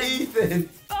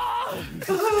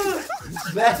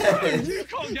 Ben! You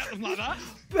can't get them like that.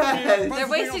 Ben! They're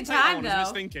wasting time, It's a bit though.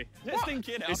 stinky. It's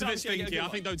stinky, innit? It's a bit stinky. I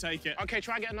think don't take it. Okay,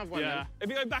 try get another one. Yeah. Then. If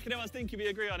you go back and it was stinky, we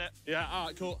agree on it. Yeah. All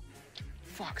right. Cool.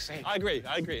 Fuck's sake. I agree.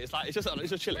 It's like it's just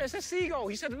chilling. It's a seagull.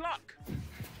 He said luck.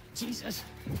 Jesus.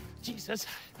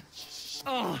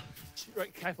 Oh.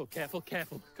 Right, careful.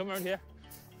 Come around here.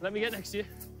 Let me get next to you.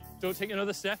 Don't take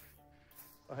another step.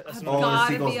 All right, that's I've another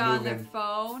gotta seagull's be on moving. their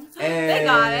phone. Hey. They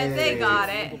got it. They got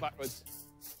Go it. backwards.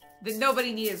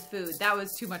 Nobody needed food. That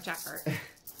was too much effort.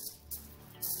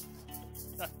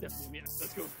 That's definitely me.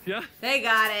 Let's go. Yeah? They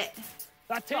got it.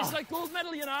 That tastes like gold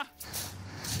medal, you know?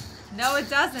 No, it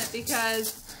doesn't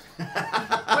because.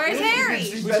 Where's Harry?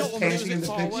 She's We best got one that was painting a in bit the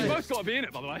far away. picture. We've both got to be in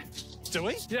it, by the way. Do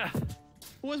we? Yeah.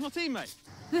 Where's my teammate?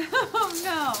 Oh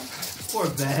no. Poor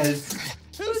Bez.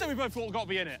 Who said we both all got to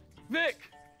be in it? Vic.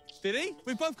 Did he?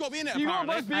 We've both got to be in it, You got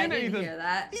apparently. both be I in it, didn't Ethan. hear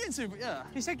that. He didn't say, yeah.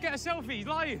 He said get a selfie. He's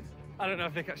lying. I don't know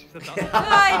if Vic actually said that.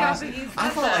 I don't think he's I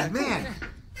said thought that. like, man.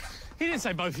 He didn't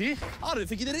say both of you. I don't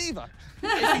think he did either.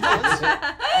 If he does,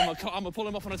 I'm gonna pull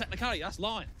him off on a technicality. That's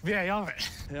lying. VAR it.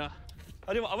 Yeah.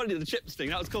 I want to do the chips thing.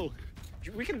 That was cool.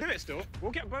 We can do it still.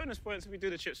 We'll get bonus points if we do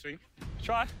the chip swing.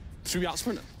 Try. Should we out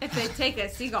sprint him? If they take a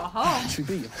seagull home, Should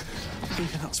we beat him? We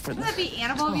can out sprint wouldn't him. that be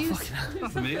animal abuse?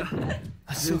 That's a meter.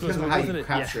 This is because of how you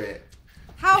capture it.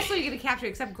 How else are you gonna capture it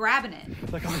except grabbing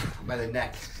it? By the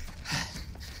neck.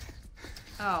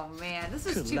 Oh man, this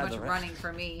is too much running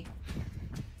for me.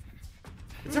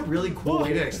 It's a really cool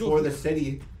way to explore the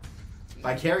city.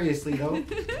 Vicariously, though.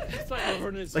 It's like we're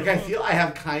running Like, I feel I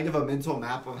have kind of a mental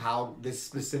map of how this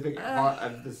specific part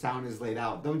of the sound is laid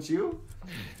out. Don't you?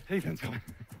 Ethan's coming.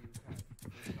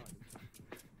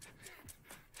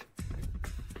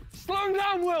 Slow him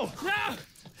down, Will! Yeah!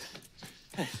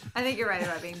 I think you're right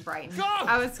about being Brighton. Go!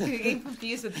 I was getting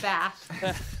confused with Bath.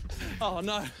 Oh,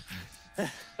 no.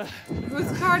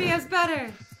 Whose cardio's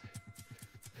better?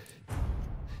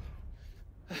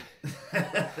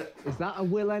 Is that a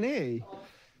Will and E?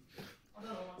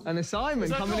 And a Simon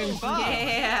coming in fast.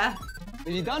 Yeah. Have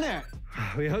you done it?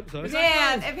 We hope so.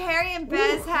 Man, if Harry and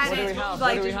Bez hadn't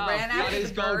What do we just have? ran after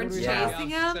the birds chasing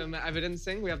him. Some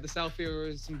evidencing. We have the selfie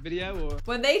or some video or.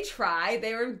 When they tried,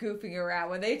 they were goofing around.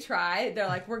 When they tried, they're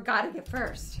like, "We're gotta get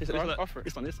first." This one,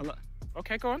 look.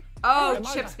 Okay, go on. Oh,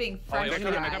 Chip's being French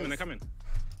They're fries. coming.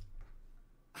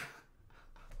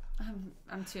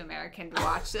 I'm too American to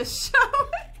watch this show.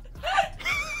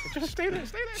 Just stay there.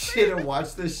 She didn't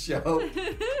watch this show. I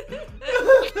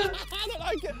don't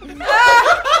like it.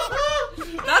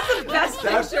 That's the best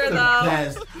That's picture, the though.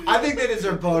 best. I think they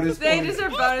deserve bonus They points.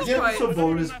 deserve bonus Give them points. some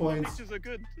bonus points. Pictures are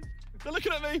good. They're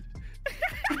looking at me.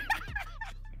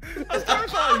 That's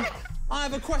terrifying. I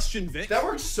have a question, Vic. That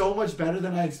worked so much better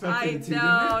than I expected I it to.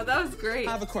 know, that was great.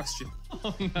 I have a question.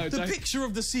 Oh, no, The don't. picture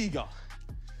of the seagull.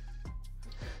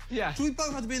 Yeah. Do we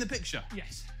both have to be in the picture?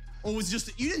 Yes. Or was it just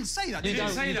that you didn't say that? You Did don't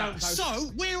you? say that. Don't. So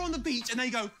we're on the beach and they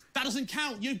go, that doesn't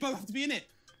count. You both have to be in it.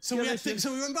 So we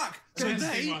so we went back. So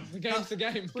they. The game's the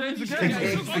game. Game's the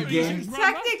Game's the game.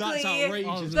 Technically,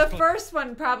 the first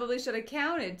one probably should have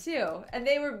counted too, and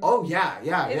they were. Oh yeah.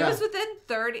 It was within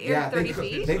 30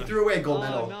 feet. They threw away a gold Oh,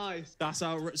 medal. nice. That's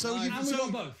our. So Nice. you. And we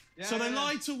got both. So they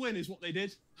lied to win, is what they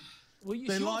did. Well, you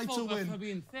They your lied fault to win. for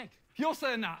being thick. You're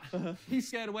saying that. He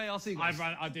scared away our seagulls.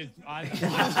 I did. I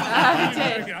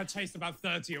chased about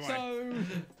 30 away. So,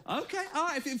 okay, all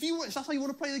right. If that's how you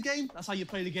want to play the game, that's how you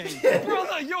play the game.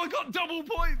 Brother, you got double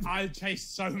points. I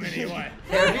chased so many away.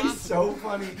 Harry's so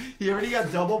funny. He already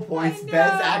got double points.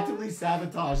 Ben's actively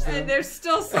sabotaged him. And they're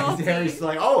still salty. And Harry's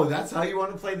like, oh, that's how you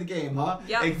want to play the game, huh?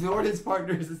 Yep. Ignored his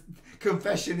partner's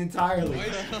confession entirely.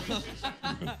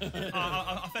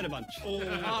 I fed a bunch.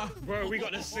 Bro, we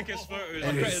got the sickest photos.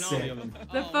 That is sick.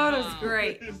 The photo's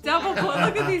great. Double point.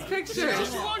 Look at these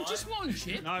pictures. Just one,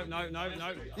 Chip. No.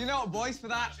 You know what, boys? For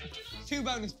that, 2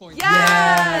 bonus points.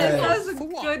 Yes! That was a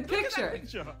good picture.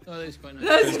 Oh, that is quite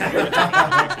nice.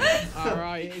 All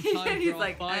right, it's time He's for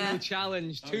like, our final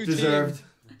challenge. 2 Deserved. teams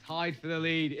tied for the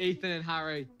lead. Ethan and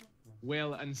Harry,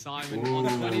 Will and Simon on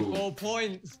 24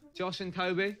 points. Josh and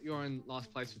Toby, you're in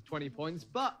last place with 20 points.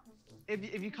 But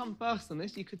if you come first on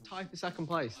this, you could tie for second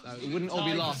place. So it wouldn't all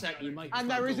be lost.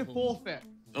 And there is a forfeit.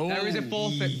 There is a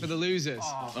forfeit for the losers.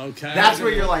 Okay. That's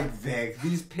where you're like, Vic,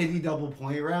 these pity double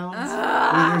point rounds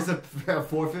where there's a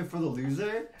forfeit for the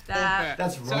loser?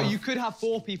 That's wrong. So you could have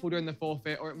 4 people doing the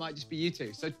forfeit, or it might just be you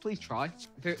 2. So please try.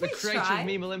 The creator of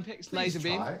Meme Olympics,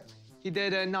 Laserbeam, he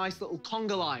did a nice little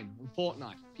conga line on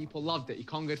Fortnite. People loved it. He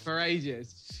congaed for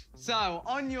ages. So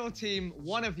on your team,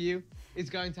 one of you is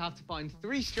going to have to find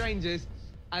 3 strangers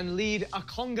and lead a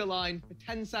conga line for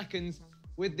 10 seconds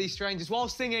with these strangers while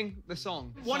singing the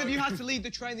song. One of you has to lead the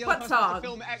train, the other person has to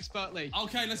film it expertly.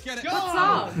 Okay, let's get it. Go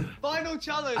on! Final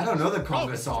challenge. I don't know the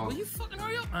conga song. Will you fucking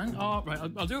hurry up, man? Oh, right,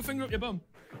 I'll do a finger up your bum.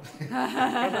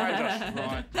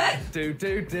 Right.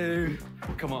 Do.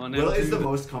 Come on. Will is the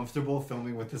most comfortable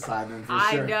filming with the Sidemen for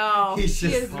sure. I know. He's He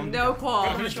just has no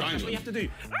qualms. That's what you have to do.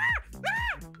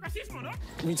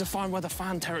 You need to find where the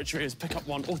fan territory is, pick up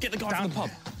one, or get the guy from the pub.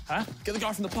 Huh? Get the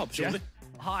guy from the pub, surely.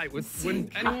 Hi, would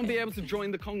anyone be able to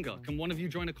join the conga? Can one of you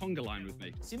join a conga line with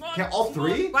me? Can't all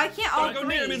 3? Why can't all 3? Don't go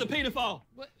near him, he's a paedophile.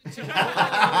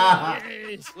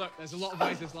 Look, there's a lot of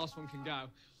ways this last one can go.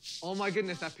 Oh my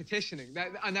goodness, they're petitioning.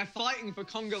 They're fighting for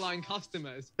conga line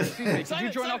customers. Excuse me, could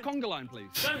you join our conga line, please?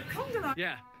 Conga line?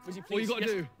 Yeah. Would you please? What you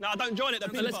got to do? No, don't join it.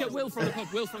 Let's get Will from the pub.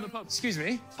 Will from the pub. Excuse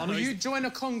me. Will you join a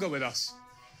conga with us?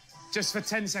 Just for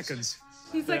 10 seconds.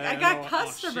 He's like, I got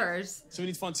customers. So we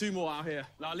need to find 2 more out here.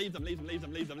 No, leave them. No, don't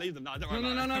worry.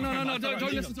 No,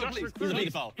 don't listen to him, please. He's a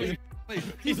paedophile.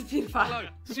 He's a pedophile. Hello.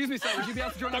 Excuse me, sir, would you be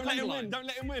able to join our conga line? Don't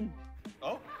let him win.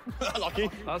 Oh, lucky.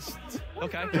 That's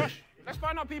okay. Josh, let's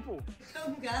find our people.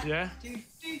 Yeah?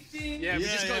 Yeah, we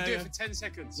just got to do it for 10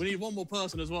 seconds. We need one more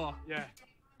person as well. Yeah.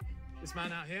 This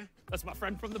man out here? That's my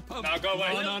friend from the pub. No, go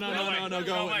away. No,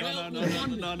 go away.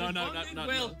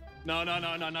 No,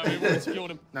 we won't secure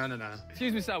them. No.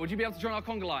 Excuse me, sir, would you be able to join our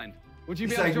conga line? Would you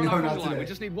be He's able to like, join no, our not conga line? today. We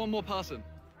just need one more person.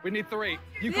 We need 3.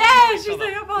 You Yeah, can't she's know each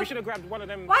like, other. We should have grabbed one of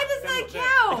them. Why doesn't that They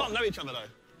count? can't know each other though.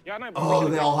 Yeah, I know. But Oh,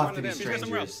 they all have to be them.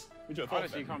 strangers. We do it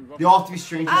Honestly, you can't be They all have to be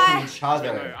strangers from each No,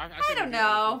 other. I don't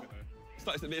know.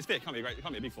 It's fair. It can't be great. It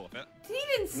can't be a big forfeit. He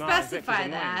didn't specify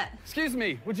that. Excuse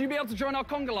me, would you be able to join our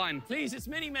conga line? Please, it's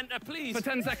Mini Mentor, please. For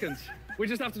 10 seconds. We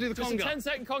just have to do the Just conga. a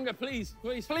 10-second conga, please.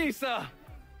 Please, sir.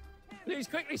 Please,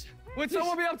 quickly. Would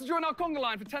someone be able to join our conga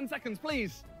line for 10 seconds,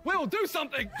 please? Will, do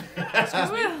something!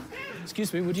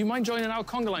 Excuse me, would you mind joining our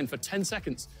conga line for 10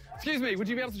 seconds? Excuse me, would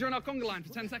you be able to join our conga line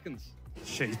for 10 seconds?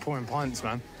 Shit, he's pouring pints,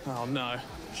 man. Oh, no.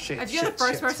 Shit, If you're the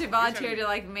first person who volunteered, you're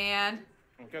like, man.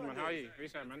 I'm good, man. How are you? What are you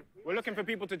saying, man? We're looking for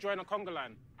people to join a conga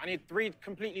line. I need 3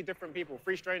 completely different people,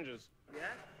 3 strangers.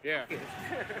 Yeah? Yeah.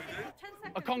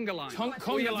 A conga line. Conga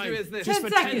All you have to line. do is this. Just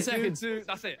for 10 seconds.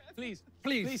 That's it. Please.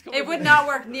 Please. It would not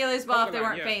work nearly as well if they Conga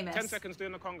line, weren't yeah. famous. 10 seconds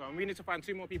doing the conga, and we need to find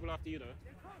 2 more people after you, though.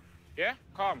 Yeah?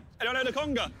 Calm. I don't know the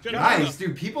conga. Nice,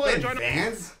 dude. People in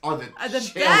vans are the the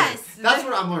chillest. best. That's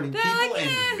what I'm learning. They're People like,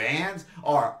 in vans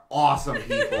are awesome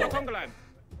people. Conga line.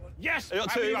 Yes! I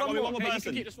got 2, one more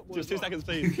person. Just 2 seconds,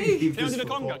 please. Can you do the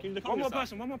conga? Can you do the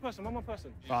conga? One more person.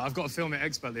 Right, I've got to film it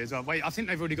expertly as well. Wait, I think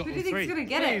they've already got Who all do you think's 3. gonna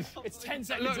get it? It's 10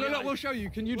 seconds. Look, we'll show you.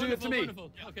 Can you do it to me?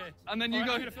 Wonderful. Okay. And then you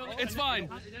go, it's fine.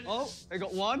 Oh, they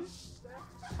got 1.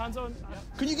 Hands on.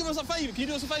 Can you give us a favour? Can you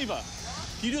do us a favour?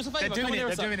 Can you do us a favour? They're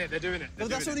doing it. But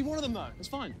that's only one of them, though. It's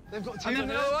fine. They've got 2. And then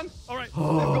another one. All right.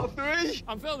 Oh. They've got 3.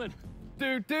 I'm filming.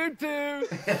 Do.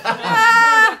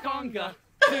 Conga.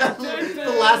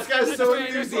 The last guy's so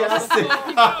enthusiastic.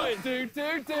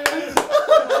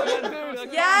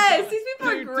 Yes, these people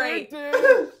are great. See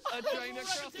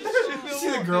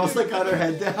the girls like got her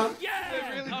head down?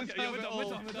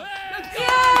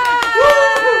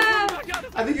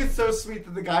 I think it's so sweet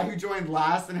that the guy who joined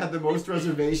last and had the most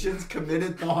reservations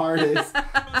committed the hardest.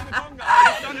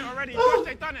 They've done it already.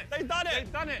 They've done it. They've done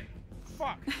it.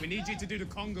 fuck? We need you to do the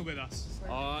conga with us.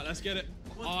 All right, let's get it.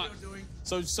 All right.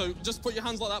 So just put your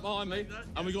hands like that behind me,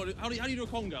 and we got. How do you do a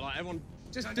conga? Like everyone.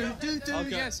 Just do. Okay.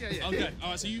 Yes, yeah. Okay. All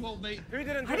right. So you hold me. Who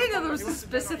didn't? I didn't know there was a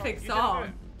specific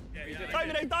song.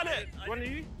 Toby, they've done it. One of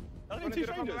you? I think two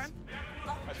strangers.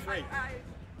 That's free.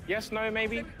 Yes, no,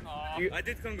 maybe. I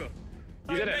did conga.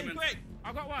 You did it. Quick.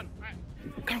 I got one. Right.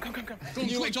 Come.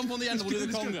 You jump on the end and we'll do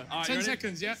the conga. All right, 10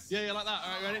 seconds, yeah? Yeah, like that.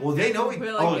 All right, ready? Well, they know.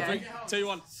 Really Three, two,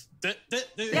 one.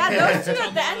 Yeah, those two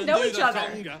at the end know each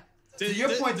other. To your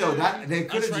point, though, that they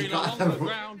could have just got the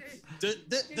ground.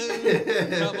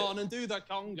 Come on and do the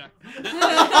conga. We've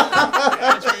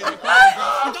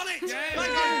done it!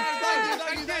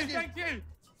 Thank you.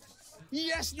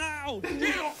 Yes, now!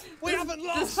 We haven't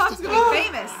lost! This pop's gonna be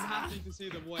famous. I'm happy to see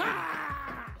them win.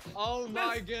 Oh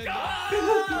my goodness.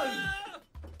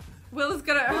 Will is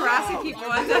good at harassing people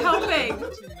into helping.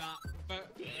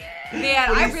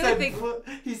 Man, I really think...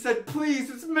 He said, please,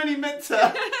 it's Mini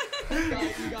Minta.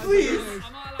 Please,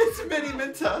 it's Mini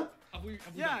Minta.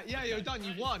 Yeah, you're done.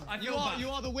 You won. You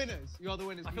are the winners. You are the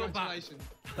winners. Congratulations.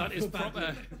 That is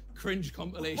proper cringe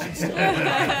compilation stuff.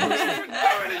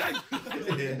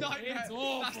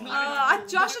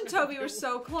 Josh and Toby were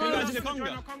so close. You sure I'm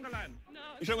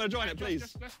going to join it,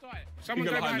 please? Let's start it. Someone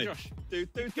go behind Josh. Do.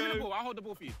 Give me the ball. I'll hold the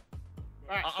ball for you.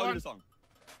 Right, I'll do the song.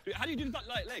 How do you do the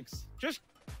legs? Just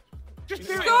do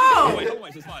it. Go!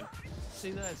 Wait, it's fine.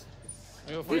 See those?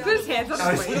 He put his hands on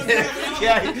his waist.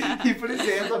 Yeah, he put his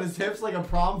hands on his hips like a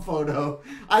prom photo.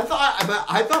 I thought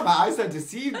my eyes had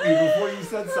deceived me before you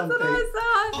said something. That's what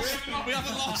I thought. We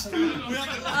haven't lost.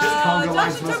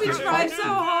 Josh and Toby tried so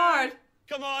hard.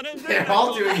 Come on and do They're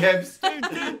all doing hips. A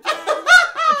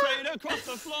train across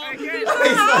the floor. Come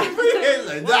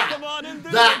on and do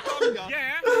that.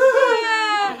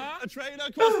 A train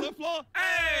across the floor.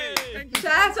 Hey!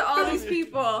 Shout out to all these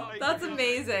people. That's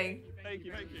amazing. Thank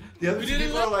you. The other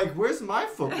people are like, where's my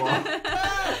football?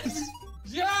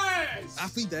 Yes!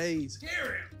 Happy days.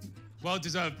 Well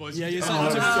deserved, boys. Yeah, you're so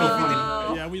funny.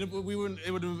 Yeah, we wouldn't.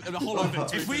 It would have been a hollow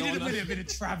victory. If we didn't win, it would have been a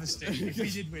travesty. If we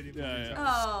did win it.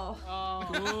 Oh.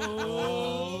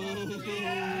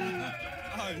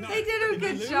 No. They did a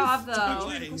good job, though.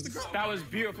 That was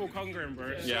beautiful congering,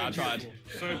 bro. Yeah, I tried.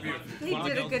 So beautiful. They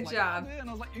did a good job. And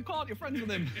I was like, you can't. You're friends with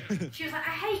him. She was like,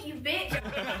 I hate you, bitch.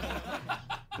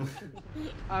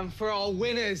 And for our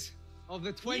winners of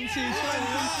the 2020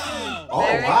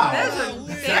 Oh, wow.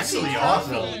 That's actually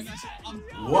awesome.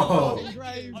 Whoa.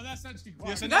 Oh, that's actually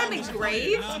quite You gotta be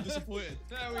grave. I'm disappointed.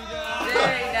 There we go.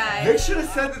 Very nice. They should have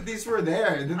said that these were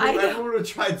there, and then everyone would have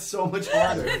tried so much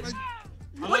harder.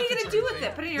 What are you gonna do with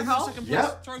it? Put it in your home?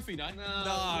 Yep. Trophy day.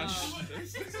 No.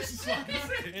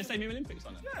 It's the Olympics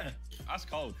on it. Yeah. That's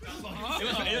cold.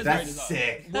 That's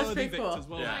sick. That's pretty cool. As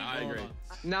well. Yeah, I agree.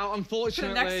 Now, Put it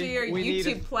unfortunately, next to your we need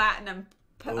YouTube platinum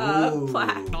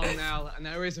plaque. now, and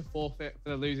there is a forfeit for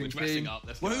the losing We're team. dressing up.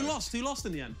 Well, who lost? Who lost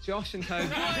in the end? Josh and Toby.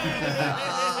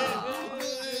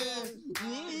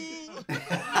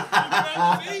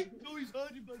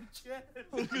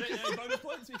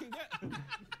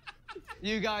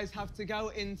 You guys have to go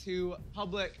into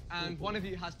public, and one of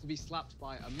you has to be slapped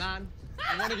by a man,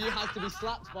 and one of you has to be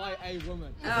slapped by a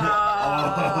woman.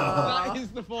 That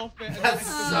is the forfeit. That's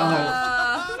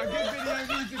a good video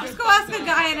needs a Let's good go ask a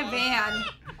guy in a van.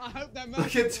 I hope that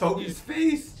Look at Toby's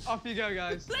face. Off you go,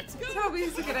 guys. Let's go.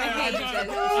 Toby's gonna hate this. It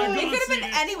could have been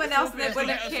anyone else that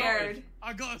wouldn't have cared.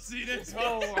 I gotta see this.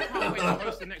 Oh, I can't wait to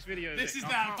host the next video. This is I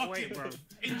that can't wait, bro.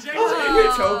 injection.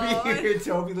 You hear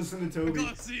Toby, listen to Toby. I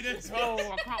gotta see this. Oh,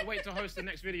 I can't wait to host the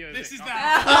next video. This is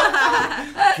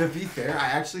that. To be fair, I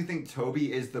actually think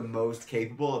Toby is the most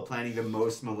capable of planning the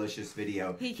most malicious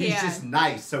video. He's just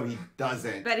nice, so he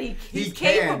doesn't. But he's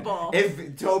can. capable.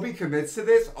 If Toby commits to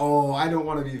this, I don't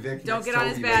want to be Vic. Don't get on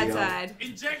his bad side.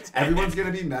 Inject. Everyone's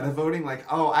gonna be meta voting like,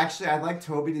 actually, I'd like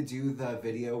Toby to do the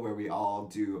video where we all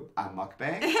do a mukbang.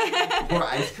 Or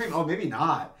ice cream? Oh, maybe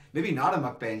not. Maybe not a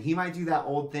mukbang. He might do that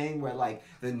old thing where, like,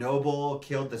 the noble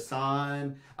killed the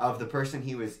son of the person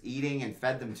he was eating and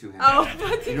fed them to him. You know what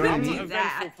I mean? I'm an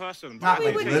eventful person. Not We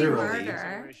like would do literally.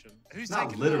 murder. Who's Not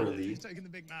taking literally. Who's taking the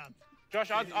big man? Josh,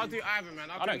 I'll do either,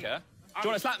 man. I don't care. Do you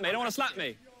want to slap me? Don't want to slap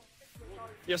me?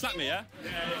 You slap me, yeah?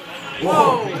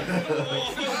 Whoa!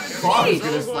 Bob's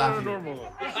gonna slap you.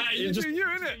 You just you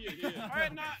in it.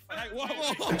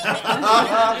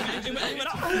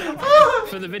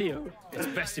 For the video, it's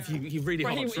best if you really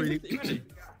hard. You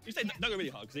say don't go really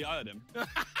hard because I heard him.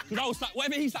 Because I will slap.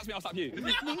 Whatever he slaps me, I'll slap you.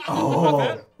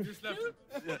 Oh.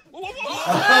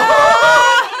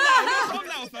 Calm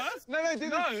down first. No, do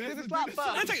the slap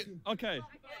first. Okay.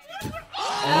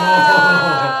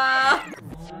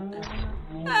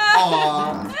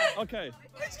 Okay.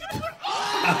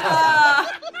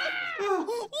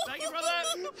 Thank you, brother.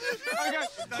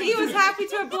 He was happy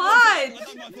to oblige.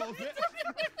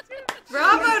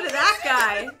 Bravo to that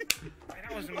guy.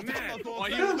 That was mad. Oh,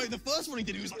 he looked like the first one he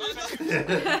did. He was like,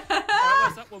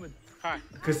 What's that woman? Hi.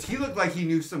 Because he looked like he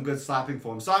knew some good slapping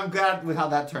for him. So I'm glad with how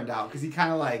that turned out. Because he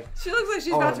kind of like... She looks like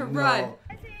she's about to run.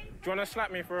 Do you want to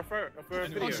slap me for a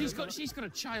video? Oh, she's got a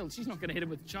child. She's not going to hit him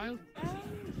with a child.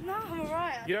 No, I'm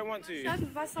alright. You don't want to?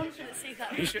 Dad, my son shouldn't see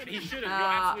that. He shouldn't. You're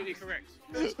absolutely correct.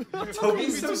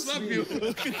 Toby's so sweet.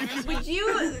 Would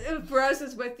you, if Rose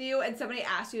was with you and somebody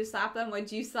asked you to slap them,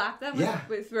 would you slap them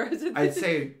with Rose? I'd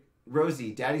say,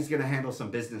 Rosie, Daddy's going to handle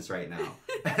some business right now.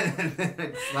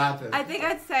 Slap him. I think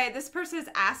I'd say, this person has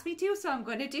asked me to, so I'm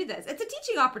going to do this. It's a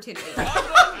teaching opportunity.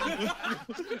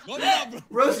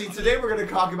 Rosie, today we're going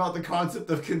to talk about the concept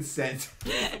of consent.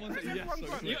 He was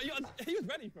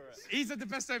ready for it. He's had the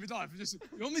best day of his life. Just,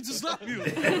 you want me to slap you?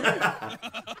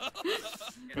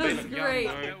 That's great.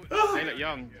 They look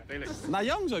young. Nah,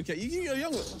 young's okay. You're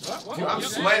young. Dude, I'm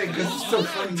sweating because it's so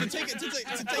funny.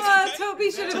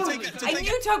 Toby should have. I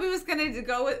knew Toby was going to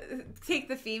go take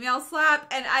the female slap,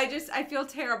 and I feel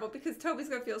terrible because Toby's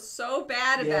going to feel so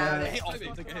bad about it.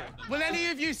 Will any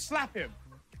of you slap him?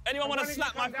 Anyone want to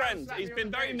slap my friend? He's been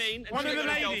very mean. One of the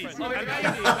ladies.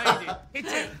 Hit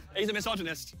him. He's a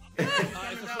misogynist. Oh,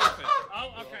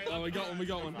 okay. Oh, we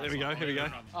got one. Here we go.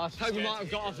 Toby might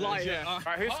have got off light.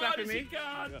 Alright, who's slapping me?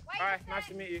 Alright, nice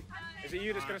to meet you. Is it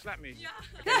you that's going to slap me? You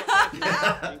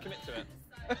can commit to it.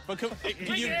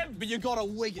 But you gotta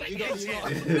wig it. You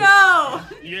gotta. No!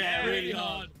 Yeah, really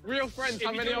hard. Real friends,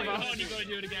 how many of us? You gotta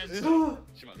do it again.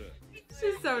 She might do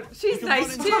it. She's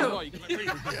nice too.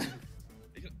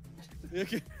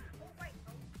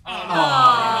 Oh,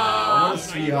 what a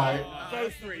sweetheart. Go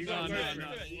through. You gotta go through.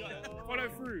 Follow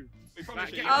through.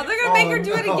 Oh, they're gonna make her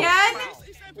do it again?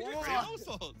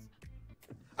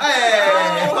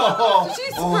 Hey! Did she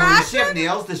Does she have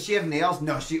nails? Does she have nails?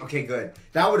 No, okay, good.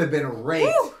 That would have been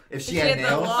great if she had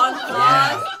nails. The long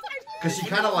claws. Because she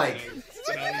kind of like,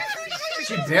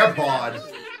 she bear pawed.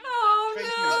 Oh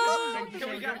no!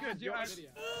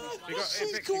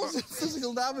 She's causing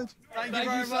physical damage. Thank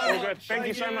you very much. Thank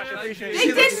you so much. I appreciate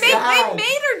it. They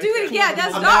made her do it again.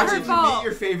 That's Imagine not her fault. You meet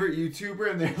your favorite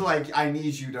YouTuber and they're like, I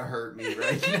need you to hurt me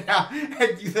right now.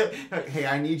 Hey,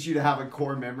 I need you to have a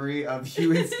core memory of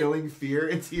you instilling fear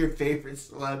into your favorite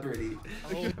celebrity.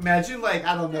 Imagine like,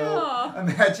 I don't know.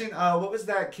 Imagine, what was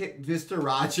that kid, Mr.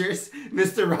 Rogers?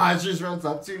 Mr. Rogers runs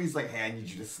up to you and he's like, hey, I need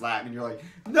you to slap me. And you're like,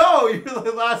 no, you're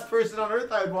the last person on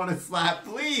earth I'd want to slap.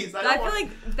 Please. I feel like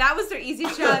that was their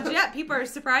easiest challenge yet. People are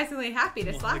surprisingly happy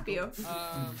to slap you.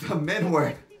 The men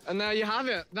were. And there you have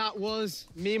it. That was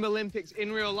Meme Olympics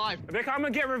in real life. Vic, I'm gonna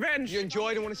get revenge. You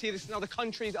enjoyed and want to see this in other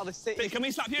countries, other cities. Vic, can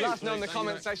we slap you? Let us know in the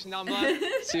comment section down below.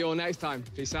 See you all next time.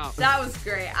 Peace out. That was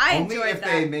great. I Only enjoyed if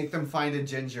that. they make them find a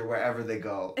ginger wherever they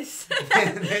go.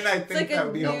 Then I think like that would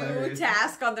a be new hilarious.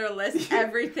 task on their list.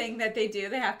 Everything that they do,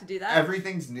 they have to do that.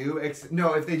 Everything's new.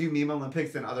 No, if they do Meme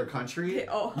Olympics in other countries,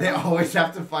 they always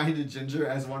have to find a ginger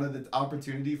as one of the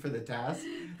opportunity for the task.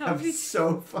 That'd be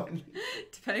so funny.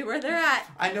 Depending where they're at.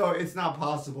 I know it's not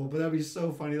possible, but that'd be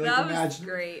so funny. Like, That was imagine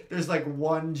great. There's like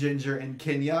one ginger in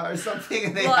Kenya or something,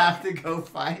 and they have to go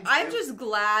find him. I'm just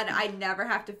glad I never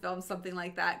have to film something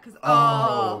like that. Because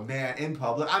Oh man, in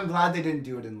public. I'm glad they didn't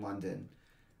do it in London.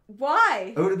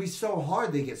 Why? It would be so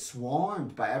hard. They get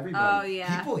swarmed by everybody. Oh,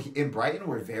 yeah. People in Brighton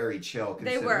were very chill.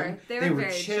 They were. They were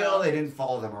very chill. They didn't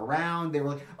follow them around. They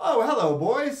were like, "Oh, hello,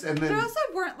 boys." And then there also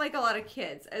weren't like a lot of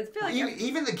kids. I feel like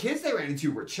even the kids they ran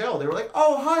into were chill. They were like,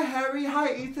 "Oh, hi, Harry.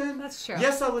 Hi, Ethan. That's true.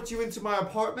 Yes, I'll let you into my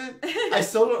apartment." I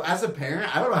still don't. As a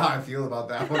parent, I don't know how I feel about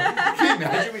that one. Can you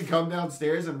imagine we come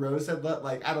downstairs and Rose had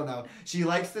I don't know. She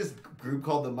likes this group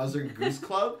called the Mother Goose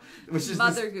Club, which is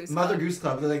Mother Goose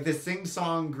Club. They're like this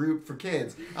sing-song group for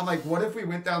kids. I'm like, what if we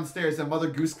went downstairs and Mother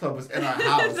Goose Club was in our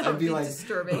house? I'd be like,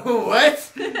 disturbing.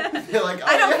 What? They're like, oh,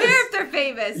 I don't care if they're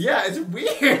famous. Yeah, it's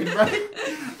weird, right?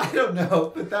 I don't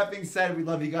know. But that being said, we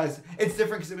love you guys. It's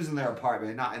different because it was in their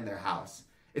apartment, not in their house.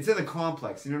 It's in the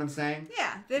complex. You know what I'm saying?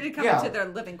 Yeah, they didn't come into their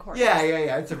living quarters. Yeah.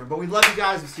 It's different. But we love you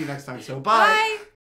guys. We'll see you next time. So bye.